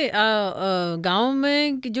 क्योंकि गांव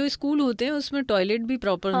में जो स्कूल होते हैं उसमें टॉयलेट भी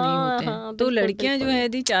प्रॉपर नहीं होते हैं। तो लड़कियां जो है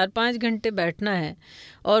यदि 4-5 घंटे बैठना है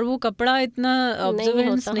और वो कपड़ा इतना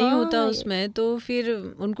ऑब्जर्वेंस नहीं होता उसमें, तो फिर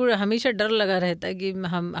उनको हमेशा डर लगा रहता है कि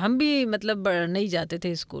हम भी मतलब नहीं जाते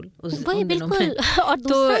थे स्कूल वही बिल्कुल। और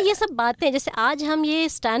दूसरा ये सब बातें, जैसे आज हम ये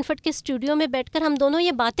स्टैनफोर्ड के स्टूडियो में बैठकर हम दोनों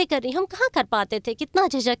ये बातें कर रही हैं, हम कहाँ कर पाते थे, कितना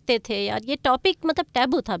झिझकते थे यार। ये टॉपिक मतलब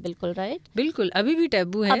टैबू था बिल्कुल, राइट? बिल्कुल, अभी भी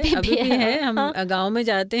टैबू है, अभी भी है। हम गाँव में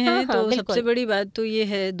जाते हैं तो सबसे बड़ी बात तो ये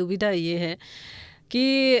है, दुविधा ये है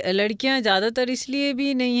कि लड़कियां ज़्यादातर इसलिए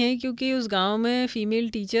भी नहीं है क्योंकि उस गांव में फीमेल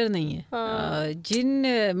टीचर नहीं है।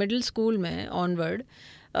 जिन मिडिल स्कूल में ऑनवर्ड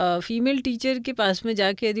फीमेल टीचर के पास में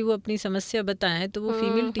जाके यदि वो अपनी समस्या बताएं तो वो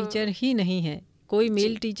फीमेल टीचर ही नहीं है, कोई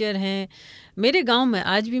मेल टीचर हैं। मेरे गांव में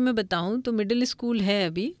आज भी मैं बताऊं तो मिडिल स्कूल है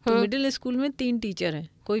अभी, तो मिडिल स्कूल में 3 टीचर हैं,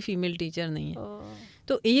 कोई फीमेल टीचर नहीं है।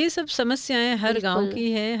 तो ये सब समस्याएं हर गांव की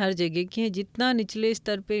हैं, हर जगह की हैं। जितना निचले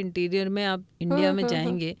स्तर पे इंटीरियर में आप इंडिया में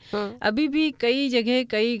जाएंगे, अभी भी कई जगह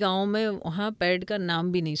कई गांव में वहाँ पैड का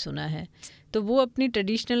नाम भी नहीं सुना है। तो वो अपनी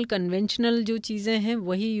ट्रेडिशनल कन्वेंशनल जो चीज़ें हैं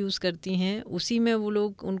वही यूज़ करती हैं, उसी में वो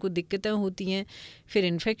लोग, उनको दिक्कतें होती हैं, फिर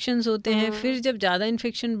इन्फेक्शंस होते हैं, फिर जब ज़्यादा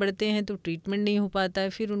इन्फेक्शन बढ़ते हैं तो ट्रीटमेंट नहीं हो पाता है,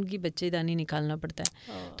 फिर उनकी बच्चेदानी निकालना पड़ता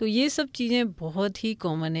है। तो ये सब चीज़ें बहुत ही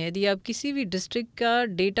कॉमन है। यदि आप किसी भी डिस्ट्रिक्ट का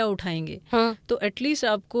डेटा उठाएंगे तो एटलीस्ट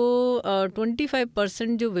आपको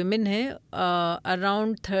 25% जो विमेन है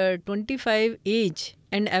around 25 as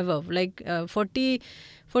and above, like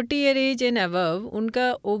 40 year as and above,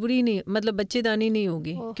 उनका ओवरी नहीं, मतलब बच्चेदानी नहीं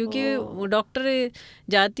होगी। क्योंकि वो डॉक्टर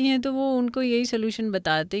जाती हैं तो वो उनको यही सोल्यूशन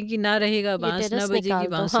बताते हैं कि ना रहेगा बांस ना बजेगी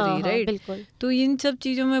बांसुरी, राइट? तो इन सब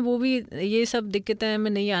चीज़ों में वो भी ये सब दिक्कतें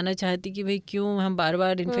मैं नहीं आना चाहती कि भाई क्यों हम बार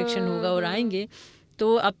बार इन्फेक्शन होगा और आएंगे।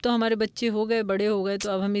 तो अब तो हमारे बच्चे हो गए, बड़े हो गए, तो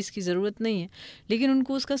अब हमें इसकी ज़रूरत नहीं है। लेकिन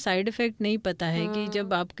उनको उसका साइड इफ़ेक्ट नहीं पता है कि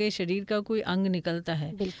जब आपके शरीर का कोई अंग निकलता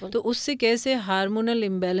है तो उससे कैसे हार्मोनल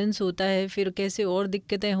इम्बैलेंस होता है, फिर कैसे और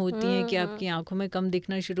दिक्कतें होती हैं कि आपकी आंखों में कम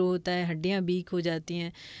दिखना शुरू होता है, हड्डियाँ वीक हो जाती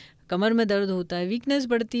हैं, कमर में दर्द होता है, वीकनेस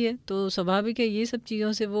बढ़ती है। तो स्वाभाविक है ये सब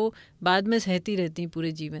चीज़ों से वो बाद में सहती रहती हैं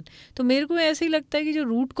पूरे जीवन। तो मेरे को ऐसे ही लगता है कि जो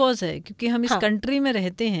रूट कॉज है, क्योंकि हम इस कंट्री में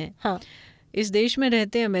रहते हैं, इस देश में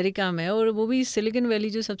रहते हैं, अमेरिका में, और वो भी सिलिकॉन वैली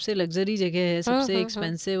जो सबसे लग्जरी जगह है, सबसे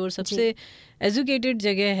एक्सपेंसिव और सबसे एजुकेटेड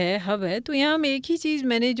जगह है, हब है। तो यहाँ हम एक ही चीज़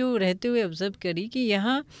मैंने जो रहते हुए ऑब्जर्व करी कि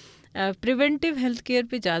यहाँ प्रिवेंटिव हेल्थ केयर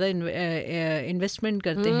पे ज़्यादा इन्वेस्टमेंट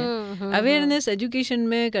करते हैं, अवेयरनेस एजुकेशन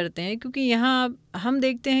में करते हैं। क्योंकि यहाँ हम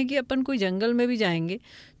देखते हैं कि अपन कोई जंगल में भी जाएंगे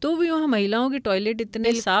तो भी वहाँ महिलाओं के टॉयलेट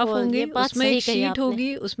इतने साफ होंगे, उसमें एक शीट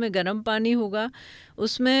होगी, उसमें गर्म पानी होगा,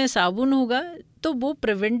 उसमें साबुन होगा। तो वो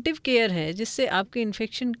प्रिवेंटिव केयर है जिससे आपके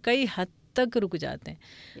इन्फेक्शन कई हद तक रुक जाते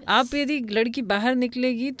हैं। आप यदि लड़की बाहर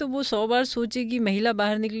निकलेगी तो वो 100 बार सोचेगी, महिला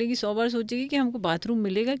बाहर निकलेगी 100 बार सोचेगी कि हमको बाथरूम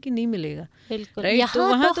मिलेगा कि नहीं मिलेगा। बिल्कुल, यहाँ तो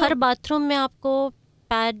वहाँ तो हर बाथरूम में आपको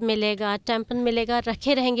पैड मिलेगा, टैम्पन मिलेगा,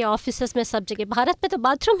 रखे रहेंगे ऑफिसेस में, सब जगह। भारत में तो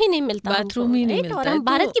बाथरूम ही नहीं मिलता, बाथरूम ही नहीं मिलता। और हम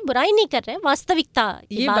भारत की बुराई नहीं कर रहे हैं, वास्तविकता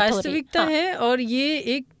ये वास्तविकता है। और ये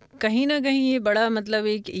एक कहीं ना कहीं ये बड़ा मतलब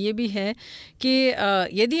एक ये भी है कि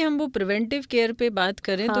यदि हम वो प्रिवेंटिव केयर पे बात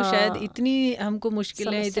करें तो शायद इतनी हमको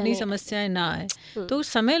मुश्किलें, इतनी समस्याएं ना आए। तो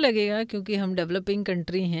समय लगेगा क्योंकि हम डेवलपिंग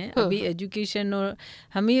कंट्री हैं, अभी एजुकेशन और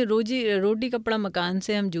हमें रोटी कपड़ा मकान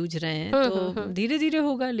से हम जूझ रहे हैं। तो धीरे धीरे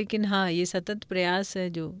होगा, लेकिन हाँ ये सतत प्रयास है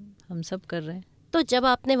जो हम सब कर रहे हैं। तो जब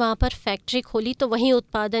आपने वहाँ पर फैक्ट्री खोली तो वहीं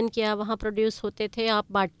उत्पादन किया, वहाँ प्रोड्यूस होते थे, आप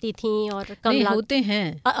बांटती थी? और कम होते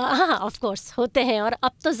हैं, हाँ ऑफ कोर्स होते हैं, और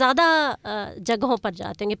अब तो ज़्यादा जगहों पर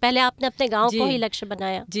जाते होंगे। पहले आपने अपने गांव को ही लक्ष्य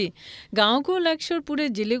बनाया? जी, गांव को लक्ष्य और पूरे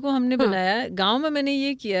ज़िले को हमने बनाया। गांव में मैंने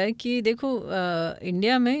ये किया कि देखो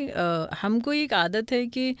इंडिया में हमको एक आदत है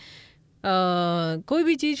कि कोई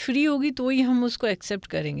भी चीज़ फ्री होगी तो ही हम उसको एक्सेप्ट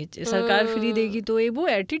करेंगे, सरकार फ्री देगी तो ये वो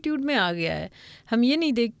एटीट्यूड में आ गया है। हम ये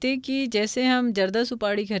नहीं देखते कि जैसे हम जर्दा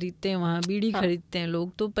सुपारी खरीदते हैं, वहाँ बीड़ी खरीदते हैं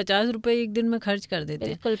लोग, तो 50 रुपए एक दिन में खर्च कर देते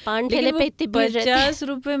हैं। लेकिन वो 50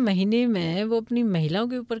 रुपए महीने में वो अपनी महिलाओं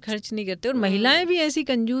के ऊपर खर्च नहीं करते। और महिलाएं भी ऐसी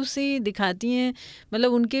कंजूसी दिखाती हैं,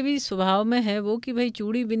 मतलब उनके भी स्वभाव में है वो कि भाई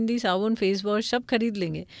चूड़ी, बिंदी, साबुन, फेस वॉश सब खरीद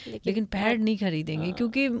लेंगे, लेकिन पैड नहीं खरीदेंगे,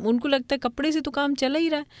 क्योंकि उनको लगता है कपड़े से तो काम चला ही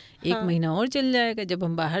रहा है, एक महीना और चल जाएगा, जब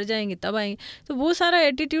हम बाहर जाएंगे तब आएंगे। तो वो सारा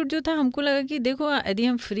एटीट्यूड जो था, हमको लगा कि देखो यदि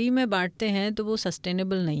हम फ्री में बांटते हैं तो वो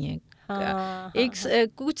सस्टेनेबल नहीं है।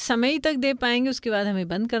 कुछ समय तक दे पाएंगे, उसके बाद हमें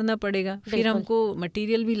बंद करना पड़ेगा। फिर हमको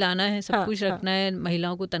मटेरियल भी लाना है, सब कुछ रखना है,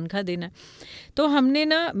 महिलाओं को तनख्वाह देना है। तो हमने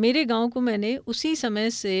ना, मेरे गांव को मैंने उसी समय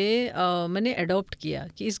से मैंने अडॉप्ट किया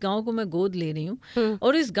कि इस गांव को मैं गोद ले रही हूँ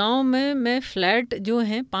और इस गांव में मैं फ्लैट जो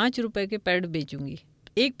हैं 5 रुपए के पैड बेचूंगी।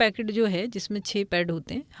 एक पैकेट जो है जिसमें 6 पैड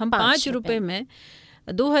होते हैं, हम 5 रुपए में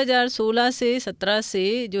 2016 से 17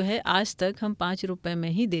 से जो है आज तक हम 5 रुपए में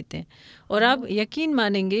ही देते हैं। और आप यकीन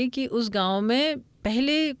मानेंगे कि उस गांव में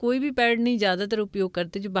पहले कोई भी पैड नहीं ज़्यादातर उपयोग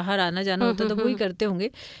करते, जो बाहर आना जाना होता था वही करते होंगे,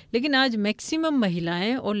 लेकिन आज मैक्सिमम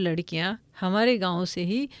महिलाएं और लड़कियां हमारे गांव से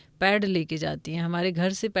ही पैड लेके जाती हैं, हमारे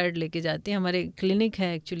घर से पैड लेके जाती हैं। हमारे क्लिनिक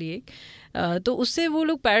है एक्चुअली एक, तो उससे वो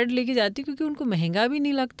लोग पैड लेके जाती, क्योंकि उनको महंगा भी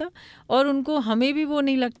नहीं लगता और उनको, हमें भी वो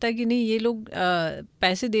नहीं लगता कि नहीं ये लोग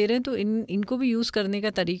पैसे दे रहे हैं तो इनको भी यूज़ करने का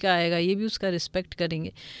तरीका आएगा, ये भी उसका रिस्पेक्ट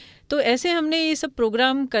करेंगे। तो ऐसे हमने ये सब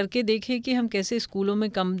प्रोग्राम करके देखे कि हम कैसे स्कूलों में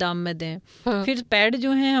कम दाम में दें। फिर पैड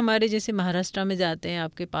जो हैं हमारे, जैसे महाराष्ट्र में जाते हैं,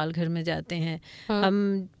 आपके पालघर में जाते हैं, हम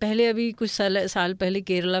पहले अभी कुछ साल पहले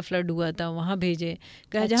केरला फ्लड हुआ था, वहाँ भेजे।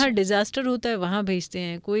 जहाँ डिज़ास्टर होता है वहाँ भेजते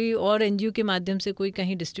हैं, कोई और NGO के माध्यम से कोई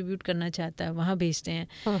कहीं डिस्ट्रीब्यूट करना चाहता है वहाँ भेजते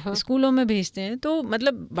हैं, स्कूलों में भेजते हैं। तो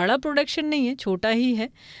मतलब बड़ा प्रोडक्शन नहीं है, छोटा ही है,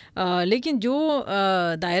 लेकिन जो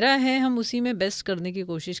दायरा है हम उसी में बेस्ट करने की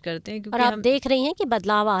कोशिश करते हैं। क्योंकि आप देख रही हैं कि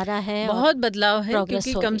बदलाव आ रहा है, बहुत बदलाव है,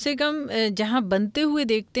 क्योंकि कम से कम जहाँ बनते हुए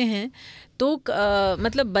देखते हैं तो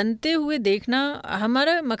मतलब बनते हुए देखना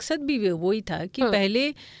हमारा मकसद भी वही था कि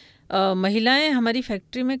पहले महिलाएं हमारी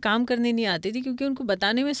फैक्ट्री में काम करने नहीं आती थी, क्योंकि उनको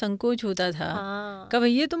बताने में संकोच होता था। कि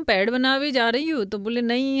भैया तुम पैड बनावे जा रही हो? तो बोले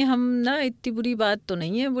नहीं, हम ना, इतनी बुरी बात तो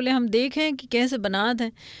नहीं है, बोले हम देखें कि कैसे बनाते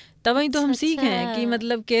हैं, तब ही तो हम सीखें कि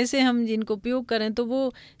मतलब कैसे हम जिनको उपयोग करें। तो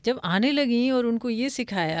वो जब आने लगी और उनको ये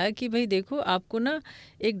सिखाया कि भाई देखो, आपको ना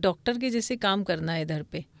एक डॉक्टर के जैसे काम करना है इधर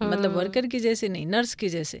पे, मतलब वर्कर के जैसे नहीं, नर्स के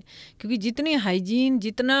जैसे, क्योंकि जितनी हाइजीन,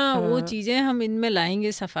 जितना वो चीज़ें हम इनमें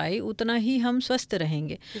लाएंगे, सफाई, उतना ही हम स्वस्थ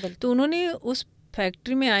रहेंगे। तो उन्होंने उस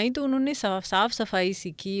फैक्ट्री में आई तो उन्होंने साफ़ सफाई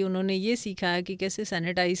सीखी, उन्होंने ये सीखा कि कैसे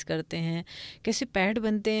सैनिटाइज करते हैं, कैसे पैड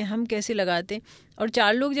बनते हैं, हम कैसे लगाते हैं। और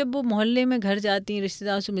 4 लोग जब वो मोहल्ले में घर जाती हैं,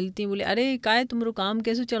 रिश्तेदारों से मिलती हैं, बोले अरे काय तुम्हारा काम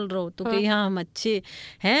कैसे चल रहा हो? तो कही हाँ हम अच्छे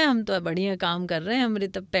हैं, हम तो बढ़िया काम कर रहे हैं, हमारे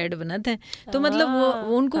तब पैड बनते हैं। तो मतलब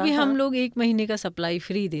वो उनको भी हम लोग 1 महीने का सप्लाई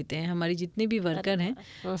फ्री देते हैं। हमारी जितने भी वर्कर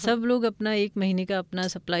हैं सब लोग अपना 1 महीने का अपना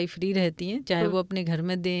सप्लाई फ्री रहती हैं, चाहे वो अपने घर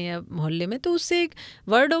में दें या मोहल्ले में। तो उससे एक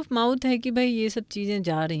वर्ड ऑफ माउथ है कि भाई ये सब चीज़ें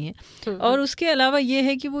जा रही हैं। और उसके अलावा ये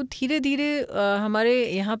है कि वो धीरे धीरे हमारे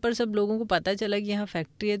यहाँ पर सब लोगों को पता चला कि यहाँ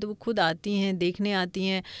फैक्ट्री है, तो वो खुद आती हैं, देखने आती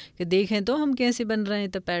हैं कि देखें तो हम कैसे बन रहे हैं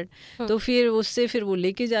तो पैड। तो फिर उससे फिर वो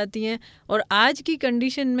लेके जाती हैं। और आज की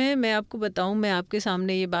कंडीशन में मैं आपको बताऊं, मैं आपके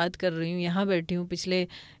सामने ये बात कर रही हूँ, यहाँ बैठी हूँ, पिछले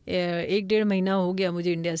 1-1.5 महीना हो गया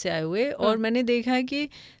मुझे इंडिया से आए हुए, और मैंने देखा है कि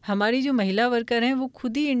हमारी जो महिला वर्कर हैं वो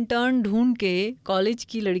खुद ही इंटर्न ढूंढ के, कॉलेज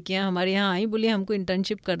की लड़कियां हमारे यहाँ आई, बोली हमको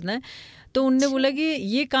इंटर्नशिप करना है। तो उनने बोला कि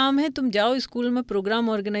ये काम है, तुम जाओ स्कूल में प्रोग्राम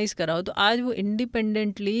ऑर्गेनाइज कराओ। तो आज वो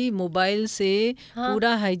इंडिपेंडेंटली मोबाइल से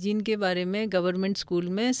पूरा हाइजीन के बारे में गवर्नमेंट स्कूल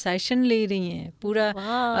में सेशन ले रही हैं,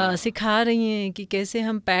 पूरा सिखा रही हैं कि कैसे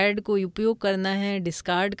हम पैड को उपयोग करना है,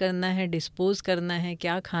 डिस्कार्ड करना है, डिस्पोज करना है,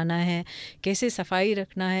 क्या खाना है, कैसे सफाई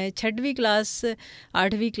रखना है। 6वीं क्लास,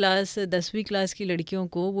 8वीं क्लास, 10वीं क्लास की लड़कियों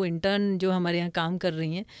को वो इंटर्न जो हमारे यहाँ काम कर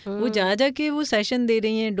रही हैं वो जा के वो सेशन दे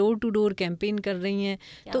रही हैं, डोर टू डोर कैंपेन कर रही हैं।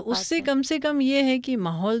 तो उससे कम से कम ये है कि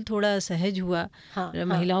माहौल थोड़ा सहज हुआ,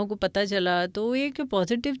 महिलाओं को पता चला, तो एक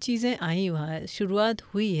पॉजिटिव चीज़ें आई, हुआ शुरुआत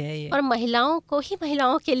हुई है ये। और महिलाओं को ही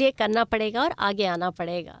महिलाओं के लिए करना पड़ेगा और आगे आना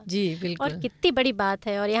पड़ेगा। जी बिल्कुल। और कितनी बड़ी बात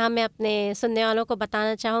है। और यहाँ मैं अपने सुनने वालों को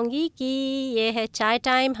बताना चाहूँगी कि ये है चाय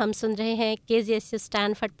टाइम। हम सुन रहे हैं KGSU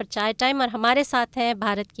स्टैनफोर्ड पर चाय टाइम, और हमारे साथ हैं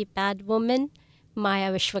भारत की पैड वुमन माया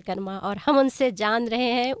विश्वकर्मा, और हम उनसे जान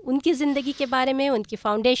रहे हैं उनकी ज़िंदगी के बारे में, उनकी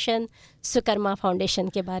फाउंडेशन सुकर्मा फाउंडेशन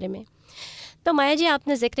के बारे में। तो माया जी,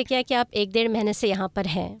 आपने जिक्र किया कि आप 1-1.5 महीने से यहाँ पर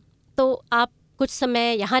हैं, तो आप कुछ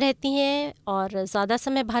समय यहाँ रहती हैं और ज़्यादा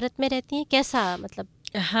समय भारत में रहती हैं, कैसा मतलब?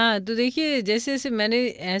 हाँ, तो देखिए जैसे जैसे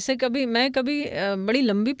मैं कभी बड़ी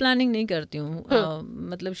लंबी प्लानिंग नहीं करती हूँ।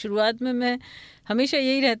 मतलब शुरुआत में मैं हमेशा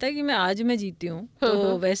यही रहता है कि मैं आज में जीती हूँ,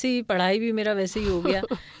 तो वैसे ही पढ़ाई भी मेरा वैसे ही हो गया,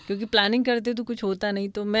 क्योंकि प्लानिंग करते तो कुछ होता नहीं।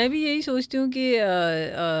 तो मैं भी यही सोचती हूँ कि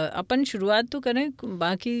अपन शुरुआत तो करें,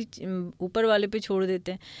 बाकी ऊपर वाले पे छोड़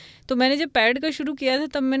देते हैं। तो मैंने जब पैड का शुरू किया था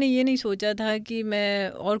तब मैंने ये नहीं सोचा था कि मैं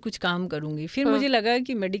और कुछ काम करूँगी। फिर मुझे लगा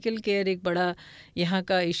कि मेडिकल केयर एक बड़ा यहाँ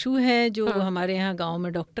का इशू है, जो हमारे यहाँ गाँव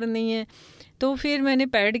में डॉक्टर नहीं है। तो फिर मैंने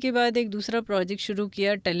पैड के बाद एक दूसरा प्रोजेक्ट शुरू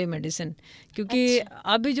किया, टेलीमेडिसिन, क्योंकि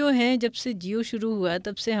अभी जो है जब से जियो शुरू हुआ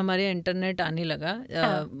तब से हमारे इंटरनेट आने लगा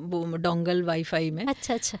वो डोंगल वाईफाई में।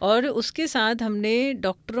 अच्छा। और उसके साथ हमने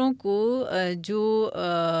डॉक्टरों को जो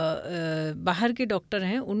बाहर के डॉक्टर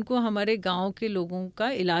हैं उनको हमारे गांव के लोगों का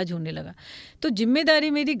इलाज होने लगा। तो जिम्मेदारी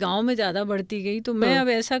मेरी गांव में ज़्यादा बढ़ती गई। तो मैं अब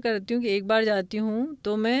ऐसा करती हूँ कि एक बार जाती हूँ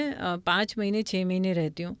तो मैं 5 महीने 6 महीने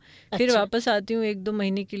रहती हूँ, फिर वापस आती हूँ 1-2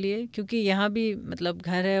 महीने के लिए, क्योंकि यहाँ भी मतलब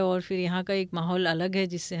घर है और फिर यहाँ का एक माहौल अलग है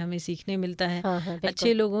जिससे हमें सीखने मिलता है।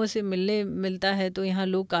 अच्छे लोगों से मिलता है। तो यहाँ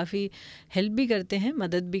लोग काफ़ी हेल्प भी करते हैं,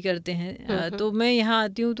 मदद भी करते हैं। तो मैं यहाँ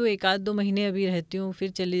आती हूँ तो 1-2 महीने अभी रहती हूँ, फिर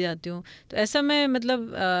चली जाती हूँ। तो ऐसा मैं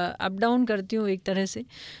मतलब अप डाउन करती हूँ एक तरह से।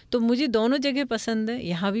 तो मुझे दोनों जगह पसंद है,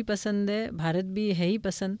 यहाँ भी पसंद है, भारत भी है ही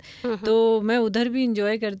पसंद। तो मैं उधर भी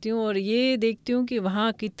इंजॉय करती हूँ और ये देखती हूँ कि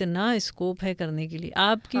वहाँ कितना स्कोप है करने के लिए।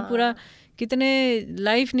 आपकी पूरा कितने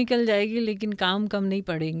लाइफ निकल जाएगी लेकिन काम कम नहीं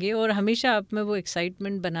पड़ेंगे और हमेशा आप में वो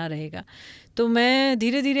एक्साइटमेंट बना रहेगा। तो मैं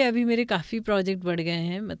धीरे धीरे अभी मेरे काफ़ी प्रोजेक्ट बढ़ गए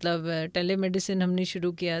हैं। मतलब टेलीमेडिसिन हमने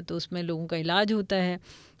शुरू किया तो उसमें लोगों का इलाज होता है।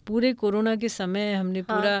 पूरे कोरोना के समय हमने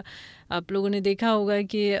पूरा, आप लोगों ने देखा होगा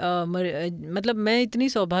कि मतलब मैं इतनी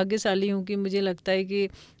सौभाग्यशाली हूँ कि मुझे लगता है कि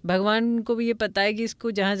भगवान को भी ये पता है कि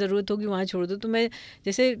इसको जहाँ ज़रूरत होगी वहाँ छोड़ दो। तो मैं,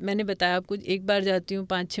 जैसे मैंने बताया आपको, एक बार जाती हूँ,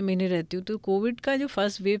 5-6 महीने रहती हूँ। तो कोविड का जो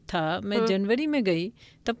फर्स्ट वेव था, मैं जनवरी में गई,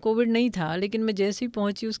 तब कोविड नहीं था, लेकिन मैं जैसे ही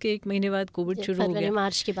पहुँची उसके 1 महीने बाद कोविड शुरू हो गया।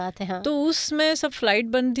 मार्च की बात है। तो उसमें सब फ्लाइट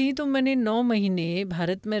बंद थी। तो मैंने 9 महीने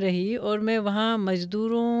भारत में रही और मैं वहाँ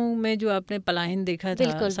मजदूरों में जो आपने पलायन देखा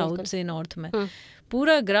था साउथ से नॉर्थ में,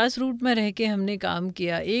 पूरा ग्रास रूट में रह के हमने काम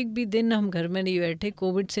किया। एक भी दिन हम घर में नहीं बैठे,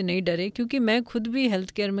 कोविड से नहीं डरे, क्योंकि मैं खुद भी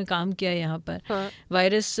हेल्थ केयर में काम किया यहाँ पर।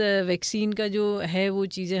 वायरस वैक्सीन का जो है वो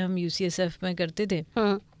चीज़ें हम UCSF में करते थे।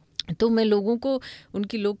 तो मैं लोगों को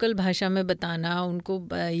उनकी लोकल भाषा में बताना, उनको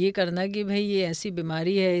ये करना कि भाई ये ऐसी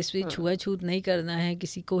बीमारी है, इसमें छुआछूत नहीं करना है,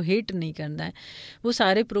 किसी को हेट नहीं करना है, वो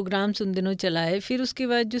सारे प्रोग्राम्स उन दिनों चलाए। फिर उसके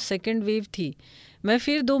बाद जो सेकंड वेव थी, मैं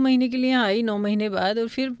फिर 2 महीने के लिए आई 9 महीने बाद, और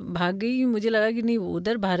फिर भाग गई। मुझे लगा कि नहीं,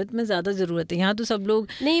 उधर भारत में ज़्यादा ज़रूरत है। यहाँ तो सब लोग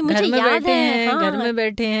घर में बैठे हैं, घर में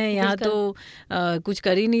बैठे हैं, यहाँ तो कुछ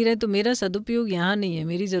कर ही नहीं रहे। तो मेरा सदुपयोग यहाँ नहीं है,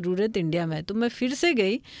 मेरी ज़रूरत इंडिया में। तो मैं फिर से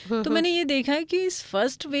गई। तो मैंने ये देखा कि इस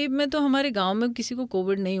फर्स्ट वेव में तो हमारे गाँव में किसी को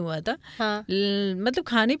कोविड नहीं हुआ था। मतलब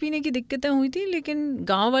खाने पीने की दिक्कतें हुई थी लेकिन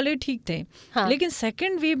गाँव वाले ठीक थे। लेकिन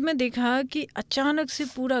सेकेंड वेव में देखा कि अचानक से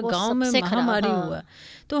पूरा गाँव में महामारी हुआ।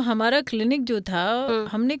 तो हमारा क्लिनिक जो था,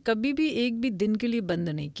 हमने कभी भी एक भी दिन के लिए बंद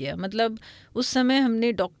नहीं किया। मतलब उस समय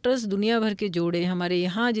हमने डॉक्टर्स दुनिया भर के जोड़े, हमारे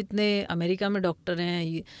यहाँ जितने अमेरिका में डॉक्टर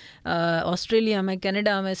हैं, ऑस्ट्रेलिया में,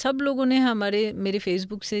 कनाडा में, सब लोगों ने मेरे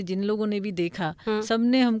फेसबुक से जिन लोगों ने भी देखा, सब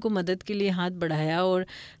ने हमको मदद के लिए हाथ बढ़ाया और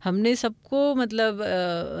हमने सबको मतलब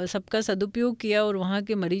सबका सदुपयोग किया और वहाँ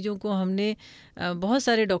के मरीजों को हमने बहुत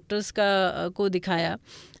सारे डॉक्टर्स को दिखाया।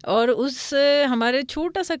 और उस हमारे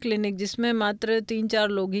छोटा सा क्लिनिक जिसमें मात्र 3-4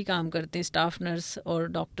 लोग ही काम करते हैं, स्टाफ नर्स और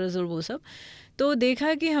डॉक्टर्स और वो सब, तो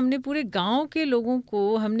देखा कि हमने पूरे गांव के लोगों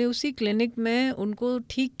को हमने उसी क्लिनिक में उनको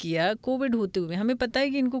ठीक किया कोविड होते हुए। हमें पता है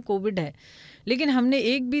कि इनको कोविड है, लेकिन हमने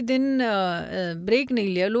एक भी दिन ब्रेक नहीं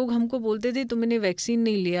लिया। लोग हमको बोलते थे तुमने वैक्सीन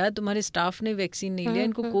नहीं लिया, तुम्हारे स्टाफ ने वैक्सीन नहीं लिया,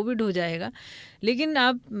 इनको कोविड हो जाएगा। लेकिन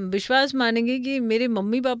आप विश्वास मानेंगे कि मेरे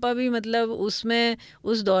मम्मी पापा भी मतलब उसमें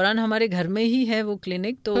उस दौरान हमारे घर में ही है वो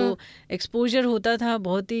क्लिनिक, तो एक्सपोजर होता था,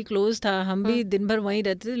 बहुत ही क्लोज था, हम भी दिन भर वहीं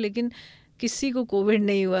रहते थे, लेकिन किसी को कोविड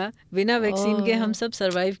नहीं हुआ। बिना वैक्सीन के हम सब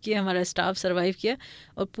सरवाइव किए, हमारा स्टाफ सरवाइव किया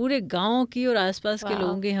और पूरे गांव की और आसपास के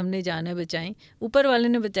लोगों की हमने जानें बचाई। ऊपर वाले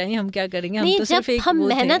ने बचाई, हम क्या करेंगे। हम तो सिर्फ एक हम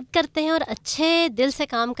मेहनत करते हैं और अच्छे दिल से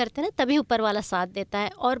काम करते हैं ना, तभी ऊपर वाला साथ देता है।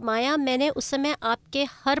 और माया, मैंने उस समय आपके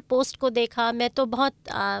हर पोस्ट को देखा। मैं तो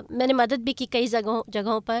बहुत मैंने मदद भी की कई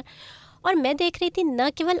जगहों पर, और मैं देख रही थी न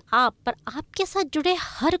केवल आप पर आपके साथ जुड़े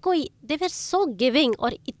हर कोई, दे वर सो गिविंग,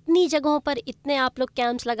 और इतनी जगहों पर इतने आप लोग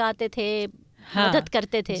कैंप्स लगाते थे, मदद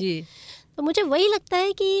करते थे जी। तो मुझे वही लगता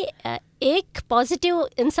है कि एक पॉजिटिव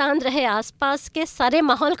इंसान रहे आसपास के सारे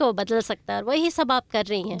माहौल को बदल सकता है, और वही सब आप कर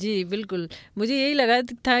रही हैं। जी बिल्कुल, मुझे यही लगा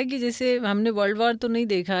था कि जैसे हमने वर्ल्ड वॉर तो नहीं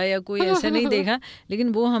देखा या कोई ऐसा नहीं देखा, लेकिन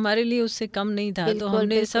वो हमारे लिए उससे कम नहीं था। तो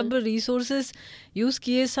हमने सब रिसोर्सेस यूज़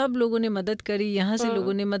किए, सब लोगों ने मदद करी, यहाँ से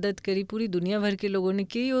लोगों ने मदद करी, पूरी दुनिया भर के लोगों ने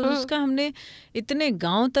की, और उसका हमने इतने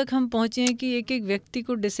गांव तक हम पहुँचे हैं कि एक एक व्यक्ति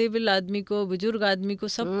को, डिसेबल आदमी को, बुजुर्ग आदमी को,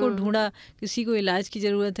 सबको ढूंढा। किसी को इलाज की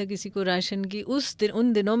ज़रूरत है, किसी को राशन की,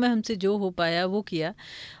 उन दिनों में हमसे जो हो पाया वो किया।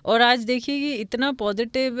 और आज देखिए कि इतना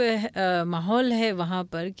पॉजिटिव माहौल है वहाँ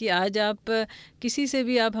पर कि आज आप किसी से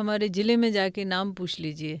भी आप हमारे ज़िले में जाके नाम पूछ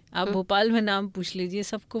लीजिए, आप भोपाल में नाम पूछ लीजिए,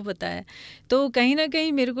 सबको पता है। तो कहीं ना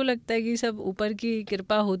कहीं मेरे को लगता है कि सब ऊपर की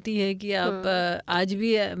कृपा होती है कि आप आज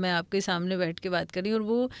भी मैं आपके सामने बैठ के बात कर रही हूँ, और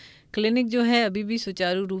वो क्लिनिक जो है अभी भी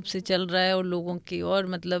सुचारू रूप से चल रहा है और लोगों की और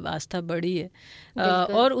मतलब आस्था बढ़ी है।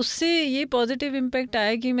 और उससे ये पॉजिटिव इम्पैक्ट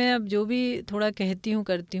आया कि मैं अब जो भी थोड़ा कहती हूँ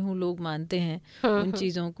करती हूँ लोग मानते हैं उन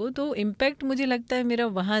चीज़ों को, तो इम्पैक्ट मुझे लगता है मेरा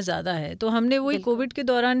वहाँ ज़्यादा है। तो हमने वही कोविड के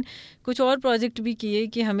दौरान कुछ और प्रोजेक्ट भी किए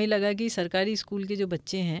कि हमें लगा कि सरकारी स्कूल के जो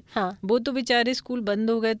बच्चे हैं वो तो बेचारे स्कूल बंद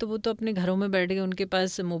हो गए, तो वो तो अपने घरों में बैठ गए, उनके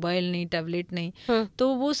पास मोबाइल नहीं, टैबलेट नहीं, तो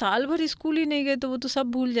वो साल भर स्कूल ही नहीं गए, तो वो तो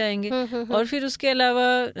सब भूल जाएंगे। और फिर उसके अलावा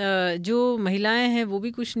जो महिलाएं हैं वो भी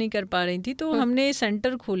कुछ नहीं कर पा रही थी, तो हमने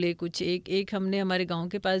सेंटर खोले कुछ। एक हमने हमारे गांव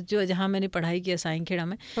के पास जो जहां मैंने पढ़ाई किया साईंखेड़ा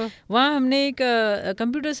में, वहां हमने एक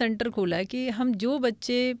कंप्यूटर सेंटर खोला कि हम जो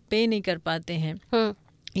बच्चे पे नहीं कर पाते हैं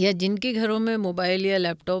या जिनके घरों में मोबाइल या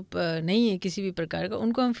लैपटॉप नहीं है किसी भी प्रकार का,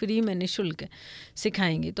 उनको हम फ्री में निःशुल्क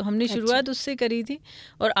सिखाएंगे। तो हमने शुरुआत उससे करी थी,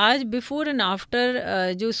 और आज बिफोर एंड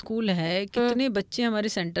आफ्टर जो स्कूल है, कितने बच्चे हमारे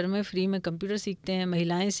सेंटर में फ्री में कंप्यूटर सीखते हैं,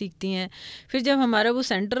 महिलाएं सीखती हैं। फिर जब हमारा वो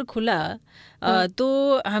सेंटर खुला तो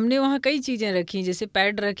हमने वहाँ कई चीज़ें रखी, जैसे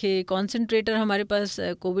पैड रखे, कॉन्सेंट्रेटर हमारे पास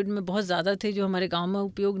कोविड में बहुत ज़्यादा थे जो हमारे गाँव में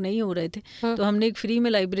उपयोग नहीं हो रहे थे, तो हमने एक फ्री में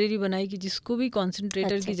लाइब्रेरी बनाई कि जिसको भी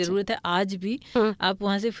कॉन्सेंट्रेटर की ज़रूरत है आज भी आप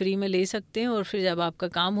वहाँ से फ्री में ले सकते हैं, और फिर जब आपका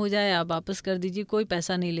काम हो जाए आप वापस कर दीजिए, कोई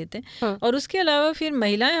पैसा नहीं लेते। और उसके अलावा फिर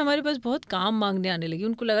महिलाएं हमारे पास बहुत काम मांगने आने लगी,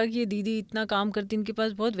 उनको लगा कि ये दीदी इतना काम करती, इनके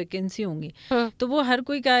पास बहुत वैकेंसी होंगी। तो वो हर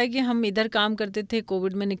कोई कहा है कि हम इधर काम करते थे,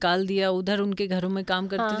 कोविड में निकाल दिया, उधर उनके घरों में काम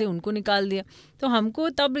करते थे, उनको निकाल दिया। तो हमको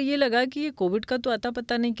तब ये लगा कि ये कोविड का तो अता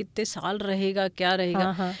पता नहीं कितने साल रहेगा, क्या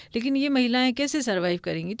रहेगा, लेकिन ये महिलाएं कैसे सर्वाइव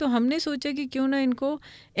करेंगी। तो हमने सोचा कि क्यों ना इनको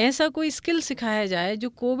ऐसा कोई स्किल सिखाया जाए जो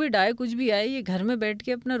कोविड आए कुछ भी आए ये घर में बैठ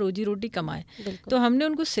के अपना रोजी रोटी कमाए। तो हमने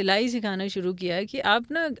उनको सिलाई सिखाना शुरू किया है कि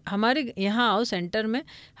आप ना हमारे यहाँ आओ सेंटर में,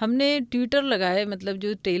 हमने ट्यूटर लगाए, मतलब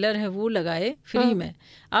जो टेलर है वो लगाए फ्री में।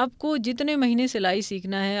 आपको जितने महीने सिलाई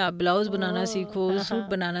सीखना है, आप ब्लाउज बनाना सीखो, सूट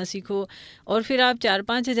बनाना सीखो, और फिर आप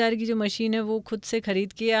 4-5 हज़ार की जो मशीन है वो खुद से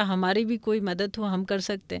खरीद के, या हमारी भी कोई मदद हो हम कर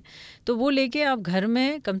सकते हैं, तो वो लेके आप घर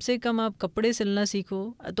में कम से कम आप कपड़े सिलना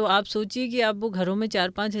सीखो। तो आप सोचिए कि आप वो घरों में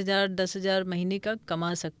 4-5 हज़ार 10 हज़ार महीने का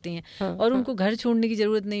कमा सकती हैं, और उनको घर छोड़ने की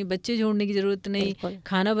ज़रूरत नहीं, बच्चे छोड़ने की ज़रूरत नहीं,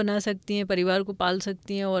 खाना बना सकती हैं, परिवार को पाल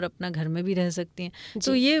सकती हैं, और अपना घर में भी रह सकती हैं।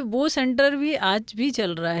 तो ये वो सेंटर भी आज भी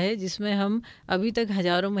चल रहा है जिसमें हम अभी तक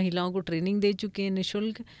हज़ारों महिलाओं को ट्रेनिंग दे चुके हैं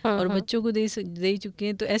निःशुल्क, और बच्चों को दे चुके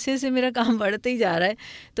हैं। तो ऐसे ऐसे मेरा काम बढ़ते ही जा रहा है,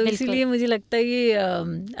 तो इसीलिए मुझे लगता है कि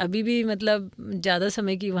अभी भी मतलब ज़्यादा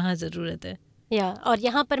समय की वहाँ ज़रूरत है। और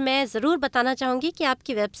यहाँ पर मैं ज़रूर बताना चाहूँगी कि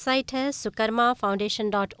आपकी वेबसाइट है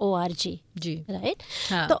sukarmafoundation.org जी, राइट।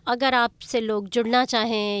 तो अगर आपसे लोग जुड़ना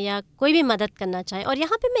चाहें या कोई भी मदद करना चाहें, और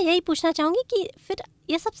यहाँ पे मैं यही पूछना चाहूँगी कि फिर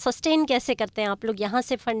ये सब सस्टेन कैसे करते हैं आप लोग, यहाँ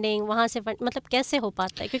से फंडिंग वहाँ से मतलब कैसे हो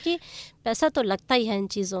पाता है, क्योंकि पैसा तो लगता ही है इन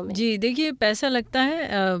चीज़ों में। जी देखिए, पैसा लगता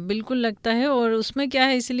है, बिल्कुल लगता है, और उसमें क्या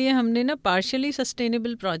है, इसलिए हमने ना पार्शियली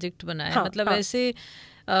सस्टेनेबल प्रोजेक्ट बनाया। मतलब ऐसे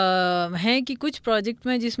हैं कि कुछ प्रोजेक्ट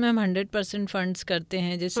में जिसमें हम 100% फंड्स करते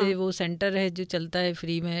हैं, जैसे वो सेंटर है जो चलता है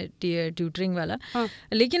फ्री में ट्यूटरिंग वाला।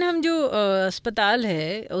 लेकिन हम जो अस्पताल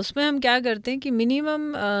है उसमें हम क्या करते हैं कि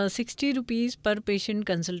मिनिमम 60 रुपीज़ पर पेशेंट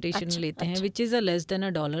कंसल्टेशन लेते हैं, विच इज़ लेस देन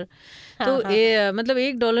 $1। तो मतलब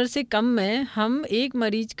 $1 से कम में हम एक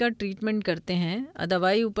मरीज का ट्रीटमेंट करते हैं,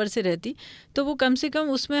 दवाई ऊपर से रहती, तो वो कम से कम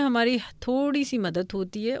उसमें हमारी थोड़ी सी मदद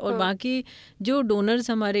होती है। और बाकी जो डोनर्स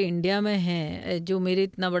हमारे इंडिया में हैं, जो मेरे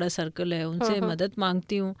इतना बड़ा सर्कल है, उनसे मदद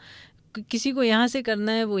मांगती हूँ। किसी को यहाँ से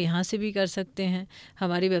करना है वो यहाँ से भी कर सकते हैं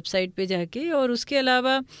हमारी वेबसाइट पे जाके। और उसके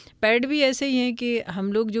अलावा पैड भी ऐसे ही हैं कि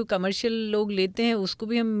हम लोग जो कमर्शियल लोग लेते हैं उसको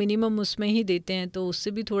भी हम मिनिमम उसमें ही देते हैं, तो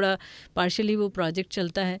उससे भी थोड़ा पार्शली वो प्रोजेक्ट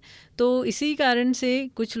चलता है। तो इसी कारण से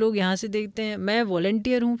कुछ लोग यहाँ से देखते हैं। मैं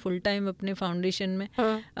वॉलंटियर हूँ फुल टाइम अपने फाउंडेशन में,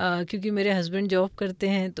 क्योंकि मेरे हस्बैंड जॉब करते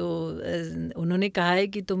हैं, तो उन्होंने कहा है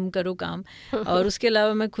कि तुम करो काम। और उसके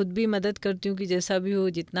अलावा मैं खुद भी मदद करती हूँ कि जैसा भी हो,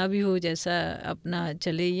 जितना भी हो, जैसा अपना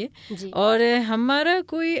चले ये। और हमारा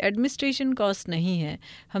कोई एडमिनिस्ट्रेशन कॉस्ट नहीं है,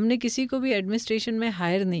 हमने किसी को भी एडमिनिस्ट्रेशन में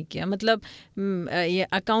हायर नहीं किया। मतलब ये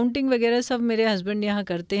अकाउंटिंग वगैरह सब मेरे हस्बैंड यहाँ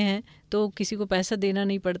करते हैं, तो किसी को पैसा देना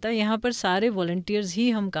नहीं पड़ता। यहाँ पर सारे वॉलंटियर्स ही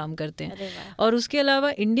हम काम करते हैं। और उसके अलावा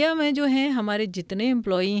इंडिया में जो हैं हमारे जितने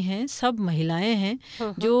एम्प्लॉई हैं सब महिलाएं हैं,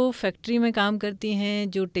 जो फैक्ट्री में काम करती हैं,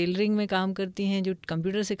 जो टेलरिंग में काम करती हैं, जो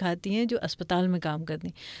कंप्यूटर सिखाती हैं, जो अस्पताल में काम करती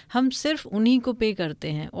हैं। हम सिर्फ उन्हीं को पे करते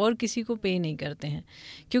हैं और किसी को पे नहीं करते हैं,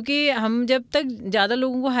 क्योंकि हम जब तक ज़्यादा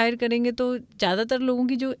लोगों को हायर करेंगे तो ज़्यादातर लोगों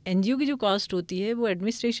की जो NGO की जो कॉस्ट होती है वो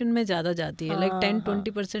एडमिनिस्ट्रेशन में ज़्यादा जाती है, लाइक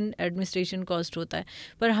 10-20% एडमिनिस्ट्रेशन कॉस्ट होता है,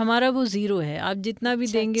 पर हमारा वो वो ज़ीरो है, आप जितना भी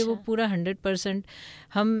देंगे वो पूरा 100%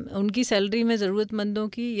 हम उनकी सैलरी में ज़रूरतमंदों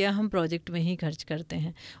की या हम प्रोजेक्ट में ही खर्च करते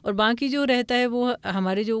हैं, और बाकी जो रहता है वो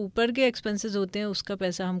हमारे जो ऊपर के एक्सपेंसेस होते हैं उसका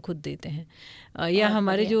पैसा हम खुद देते हैं, या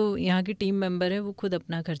हमारे जो यहाँ की टीम मेंबर है वो खुद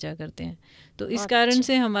अपना खर्चा करते हैं। तो इस कारण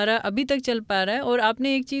से हमारा अभी तक चल पा रहा है। और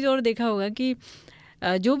आपने एक चीज़ और देखा होगा कि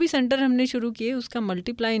जो भी सेंटर हमने शुरू किए उसका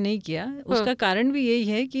मल्टीप्लाई नहीं किया, उसका कारण भी यही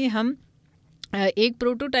है कि हम एक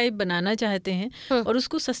प्रोटोटाइप बनाना चाहते हैं और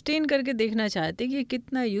उसको सस्टेन करके देखना चाहते हैं कि ये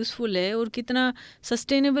कितना यूज़फुल है और कितना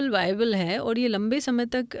सस्टेनेबल वायबल है और ये लंबे समय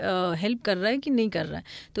तक हेल्प कर रहा है कि नहीं कर रहा है।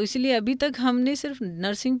 तो इसलिए अभी तक हमने सिर्फ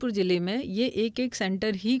नरसिंहपुर ज़िले में ये एक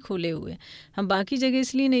सेंटर ही खोले हुए हैं। हम बाकी जगह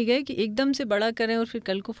इसलिए नहीं गए कि एकदम से बड़ा करें और फिर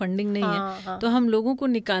कल को फंडिंग नहीं है तो हम लोगों को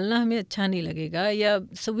निकालना हमें अच्छा नहीं लगेगा, या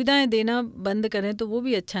सुविधाएं देना बंद करें तो वो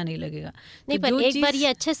भी अच्छा नहीं लगेगा। नहीं, पर एक बार ये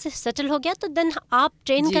अच्छे से सेटल हो गया तो देन आप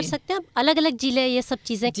ट्रेन कर सकते हैं, अलग अलग जिले ये सब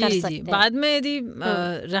चीजें कर सकते हैं। बाद में यदि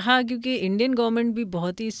रहा, क्योंकि इंडियन गवर्नमेंट भी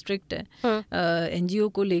बहुत ही स्ट्रिक्ट है एनजीओ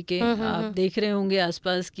को लेके, आप देख रहे होंगे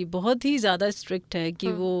आसपास की बहुत ही ज़्यादा स्ट्रिक्ट है कि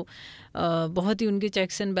वो बहुत ही उनके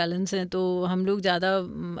चेक्स एंड बैलेंस हैं, तो हम लोग ज़्यादा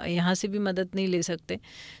यहाँ से भी मदद नहीं ले सकते।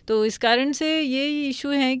 तो इस कारण से ये इशू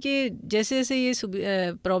है कि जैसे जैसे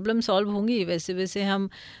ये प्रॉब्लम सॉल्व होंगी वैसे वैसे हम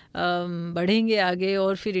बढ़ेंगे आगे।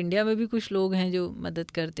 और फिर इंडिया में भी कुछ लोग हैं जो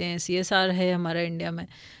मदद करते हैं, CSR है हमारा इंडिया में,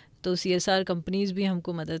 तो CSR कंपनीज भी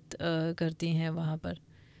हमको मदद करती हैं वहाँ पर।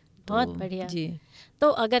 बहुत बढ़िया जी। तो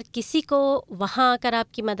अगर किसी को वहाँ आकर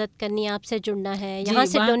आपकी मदद करनी है, आपसे जुड़ना है, यहाँ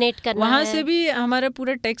से डोनेट करना वहाँ है, से भी हमारा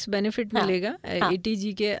पूरा टैक्स बेनिफिट मिलेगा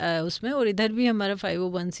ATG के उसमें, और इधर भी हमारा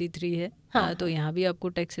 501c3 है, तो यहाँ भी आपको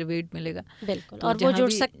टैक्स रिबेट मिलेगा। बिल्कुल। तो और वो जुड़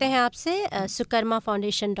सकते हैं आपसे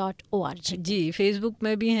sukarmafoundation.org। जी, फेसबुक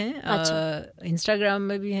में भी हैं, इंस्टाग्राम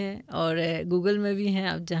में भी हैं और गूगल में भी हैं,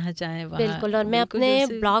 आप जहाँ चाहें वहाँ। बिल्कुल। और मैं अपने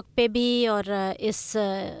ब्लॉग पे भी और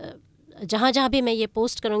इस जहाँ जहाँ भी मैं ये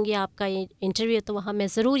पोस्ट करूँगी आपका ये इंटरव्यू, तो वहाँ मैं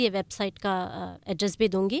ज़रूर ये वेबसाइट का एड्रेस भी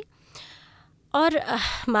दूँगी। और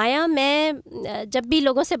माया, मैं जब भी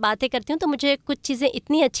लोगों से बातें करती हूँ तो मुझे कुछ चीज़ें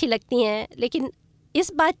इतनी अच्छी लगती हैं, लेकिन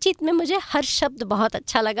इस बातचीत में मुझे हर शब्द बहुत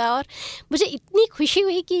अच्छा लगा और मुझे इतनी खुशी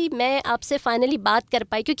हुई कि मैं आपसे फाइनली बात कर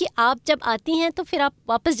पाई, क्योंकि आप जब आती हैं तो फिर आप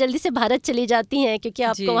वापस जल्दी से भारत चली जाती हैं क्योंकि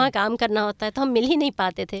आपको वहाँ काम करना होता है, तो हम मिल ही नहीं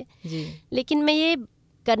पाते थे जी। लेकिन मैं ये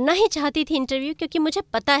करना ही चाहती थी इंटरव्यू, क्योंकि मुझे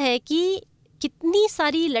पता है कि कितनी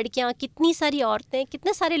सारी लड़कियां, कितनी सारी औरतें,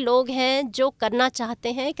 कितने सारे लोग हैं जो करना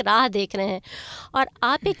चाहते हैं, एक राह देख रहे हैं। और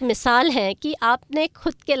आप एक मिसाल हैं कि आपने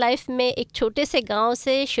खुद के लाइफ में एक छोटे से गांव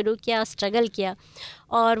से शुरू किया, स्ट्रगल किया।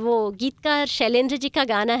 और वो गीतकार शैलेंद्र जी का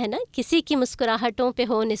गाना है ना, किसी की मुस्कुराहटों पे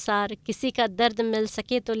हो निसार, किसी का दर्द मिल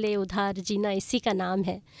सके तो ले उधार, जीना इसी का नाम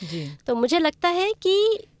है जी। तो मुझे लगता है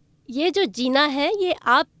कि ये जो जीना है ये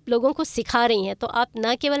आप लोगों को सिखा रही हैं, तो आप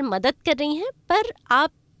न केवल मदद कर रही हैं पर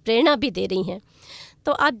आप प्रेरणा भी दे रही हैं।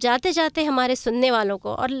 तो आप जाते जाते हमारे सुनने वालों को,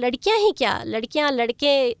 और लड़कियां ही क्या, लड़कियां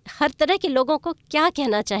लड़के हर तरह के लोगों को क्या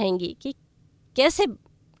कहना चाहेंगी कि कैसे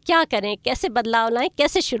क्या करें, कैसे बदलाव लाएं,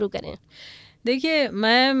 कैसे शुरू करें? देखिए,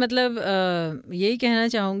 मैं मतलब यही कहना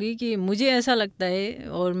चाहूँगी कि मुझे ऐसा लगता है,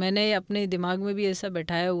 और मैंने अपने दिमाग में भी ऐसा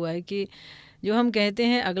बैठाया हुआ है कि जो हम कहते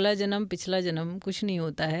हैं अगला जन्म पिछला जन्म, कुछ नहीं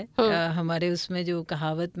होता है। हमारे उसमें जो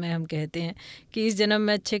कहावत में हम कहते हैं कि इस जन्म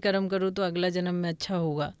में अच्छे कर्म करो तो अगला जन्म में अच्छा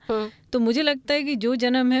होगा। तो मुझे लगता है कि जो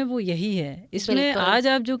जन्म है वो यही है, इसमें आज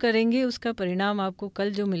आप जो करेंगे उसका परिणाम आपको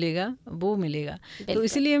कल जो मिलेगा वो मिलेगा। तो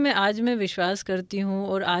इसलिए मैं आज में विश्वास करती हूँ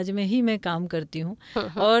और आज में ही मैं काम करती हूँ।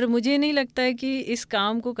 और मुझे नहीं लगता है कि इस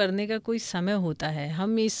काम को करने का कोई समय होता है।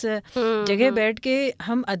 हम इस जगह बैठ के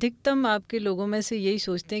हम अधिकतम आपके लोगों में से यही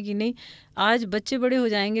सोचते हैं कि नहीं, आज बच्चे बड़े हो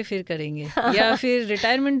जाएंगे फिर करेंगे, या फिर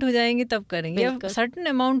रिटायरमेंट हो जाएंगे तब करेंगे, या सर्टेन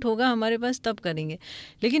अमाउंट होगा हमारे पास तब करेंगे।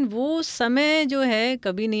 लेकिन वो समय जो है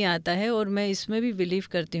कभी नहीं आता है। और मैं इसमें भी बिलीव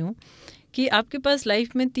करती हूँ कि आपके पास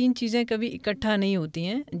लाइफ में 3 चीज़ें कभी इकट्ठा नहीं होती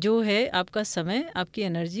हैं, जो है आपका समय, आपकी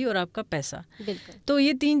एनर्जी और आपका पैसा। तो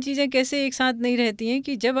ये 3 चीज़ें कैसे एक साथ नहीं रहती हैं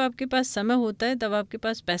कि जब आपके पास समय होता है तब आपके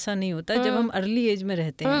पास पैसा नहीं होता, जब हम अर्ली एज में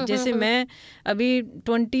रहते हैं। जैसे मैं अभी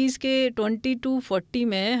 20s के 20 to 40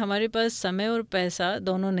 में हमारे पास समय और पैसा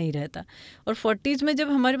दोनों नहीं रहता, और 40s में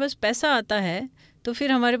जब हमारे पास पैसा आता है तो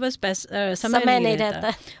फिर हमारे पास समय नहीं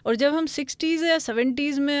रहता। और जब हम 60s या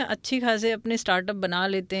 70s में अच्छी खासे अपने स्टार्टअप बना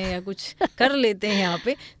लेते हैं या कुछ कर लेते हैं यहाँ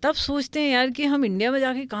पे, तब सोचते हैं यार कि हम इंडिया में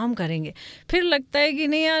जाके काम करेंगे। फिर लगता है कि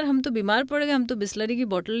नहीं यार, हम तो बीमार पड़ गए, हम तो बिस्लरी की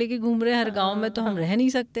बोतल लेके घूम रहे हैं हर गांव में, तो हम रह नहीं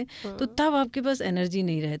सकते। तो तब आपके पास एनर्जी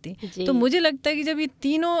नहीं रहती। तो मुझे लगता है कि जब ये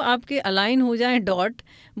तीनों आपके अलाइन हो जाएं डॉट,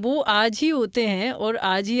 वो आज ही होते हैं और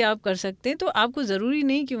आज ही आप कर सकते हैं। तो आपको ज़रूरी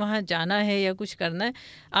नहीं कि वहाँ जाना है या कुछ करना है,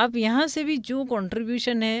 आप यहाँ से भी जो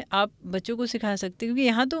कंट्रीब्यूशन है आप बच्चों को सिखा सकते हैं, क्योंकि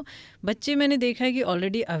यहाँ तो बच्चे मैंने देखा है कि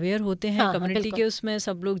ऑलरेडी अवेयर होते हैं, कम्युनिटी के उसमें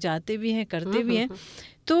सब लोग जाते भी हैं, करते भी हैं।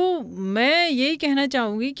 तो मैं यही कहना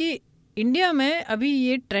चाहूँगी कि इंडिया में अभी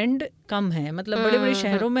ये ट्रेंड कम है, मतलब बड़े बड़े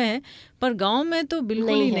शहरों में है, पर गांव में तो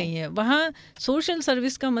बिल्कुल ही नहीं है। वहाँ सोशल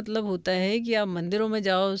सर्विस का मतलब होता है कि आप मंदिरों में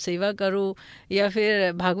जाओ, सेवा करो, या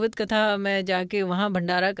फिर भागवत कथा में जाके वहाँ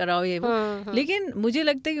भंडारा कराओ, ये वो। लेकिन मुझे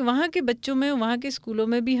लगता है कि वहाँ के बच्चों में, वहाँ के स्कूलों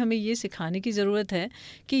में भी हमें ये सिखाने की ज़रूरत है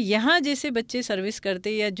कि यहाँ जैसे बच्चे सर्विस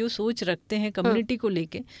करते या जो सोच रखते हैं कम्युनिटी को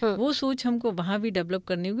लेके, वो सोच हमको वहाँ भी डेवलप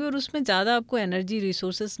करनी होगी। और उसमें ज़्यादा आपको एनर्जी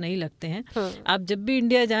रिसोर्सेस नहीं लगते हैं। आप जब भी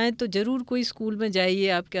इंडिया जाएँ तो ज़रूर कोई स्कूल में जाइए,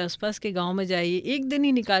 आपके आसपास के गांव में जाइए, एक दिन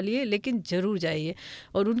ही निकालिए, लेकिन ज़रूर जाइए,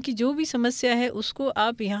 और उनकी जो भी समस्या है उसको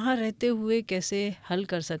आप यहाँ रहते हुए कैसे हल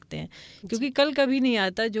कर सकते हैं, क्योंकि कल कभी नहीं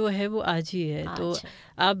आता, जो है वो आज ही है। तो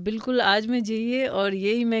आप बिल्कुल आज में जिए, और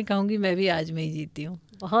यही मैं कहूँगी, मैं भी आज में ही जीती हूँ।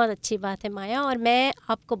 बहुत अच्छी बात है माया, और मैं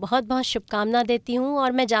आपको बहुत बहुत शुभकामना देती हूँ,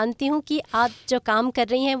 और मैं जानती हूँ कि आप जो काम कर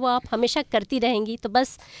रही हैं वो आप हमेशा करती रहेंगी। तो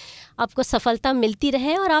बस आपको सफलता मिलती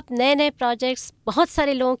रहे, और आप नए नए प्रोजेक्ट्स बहुत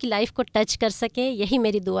सारे लोगों की लाइफ को टच कर सके, यही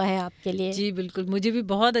मेरी दुआ है आपके लिए। जी बिल्कुल, मुझे भी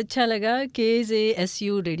बहुत अच्छा लगा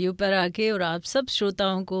KSU रेडियो पर आके, और आप सब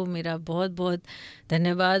श्रोताओं को मेरा बहुत बहुत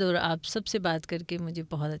धन्यवाद, और आप सबसे बात करके मुझे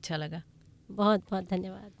बहुत अच्छा लगा। बहुत बहुत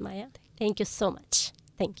धन्यवाद माया, thank you so much,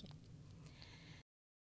 thank you.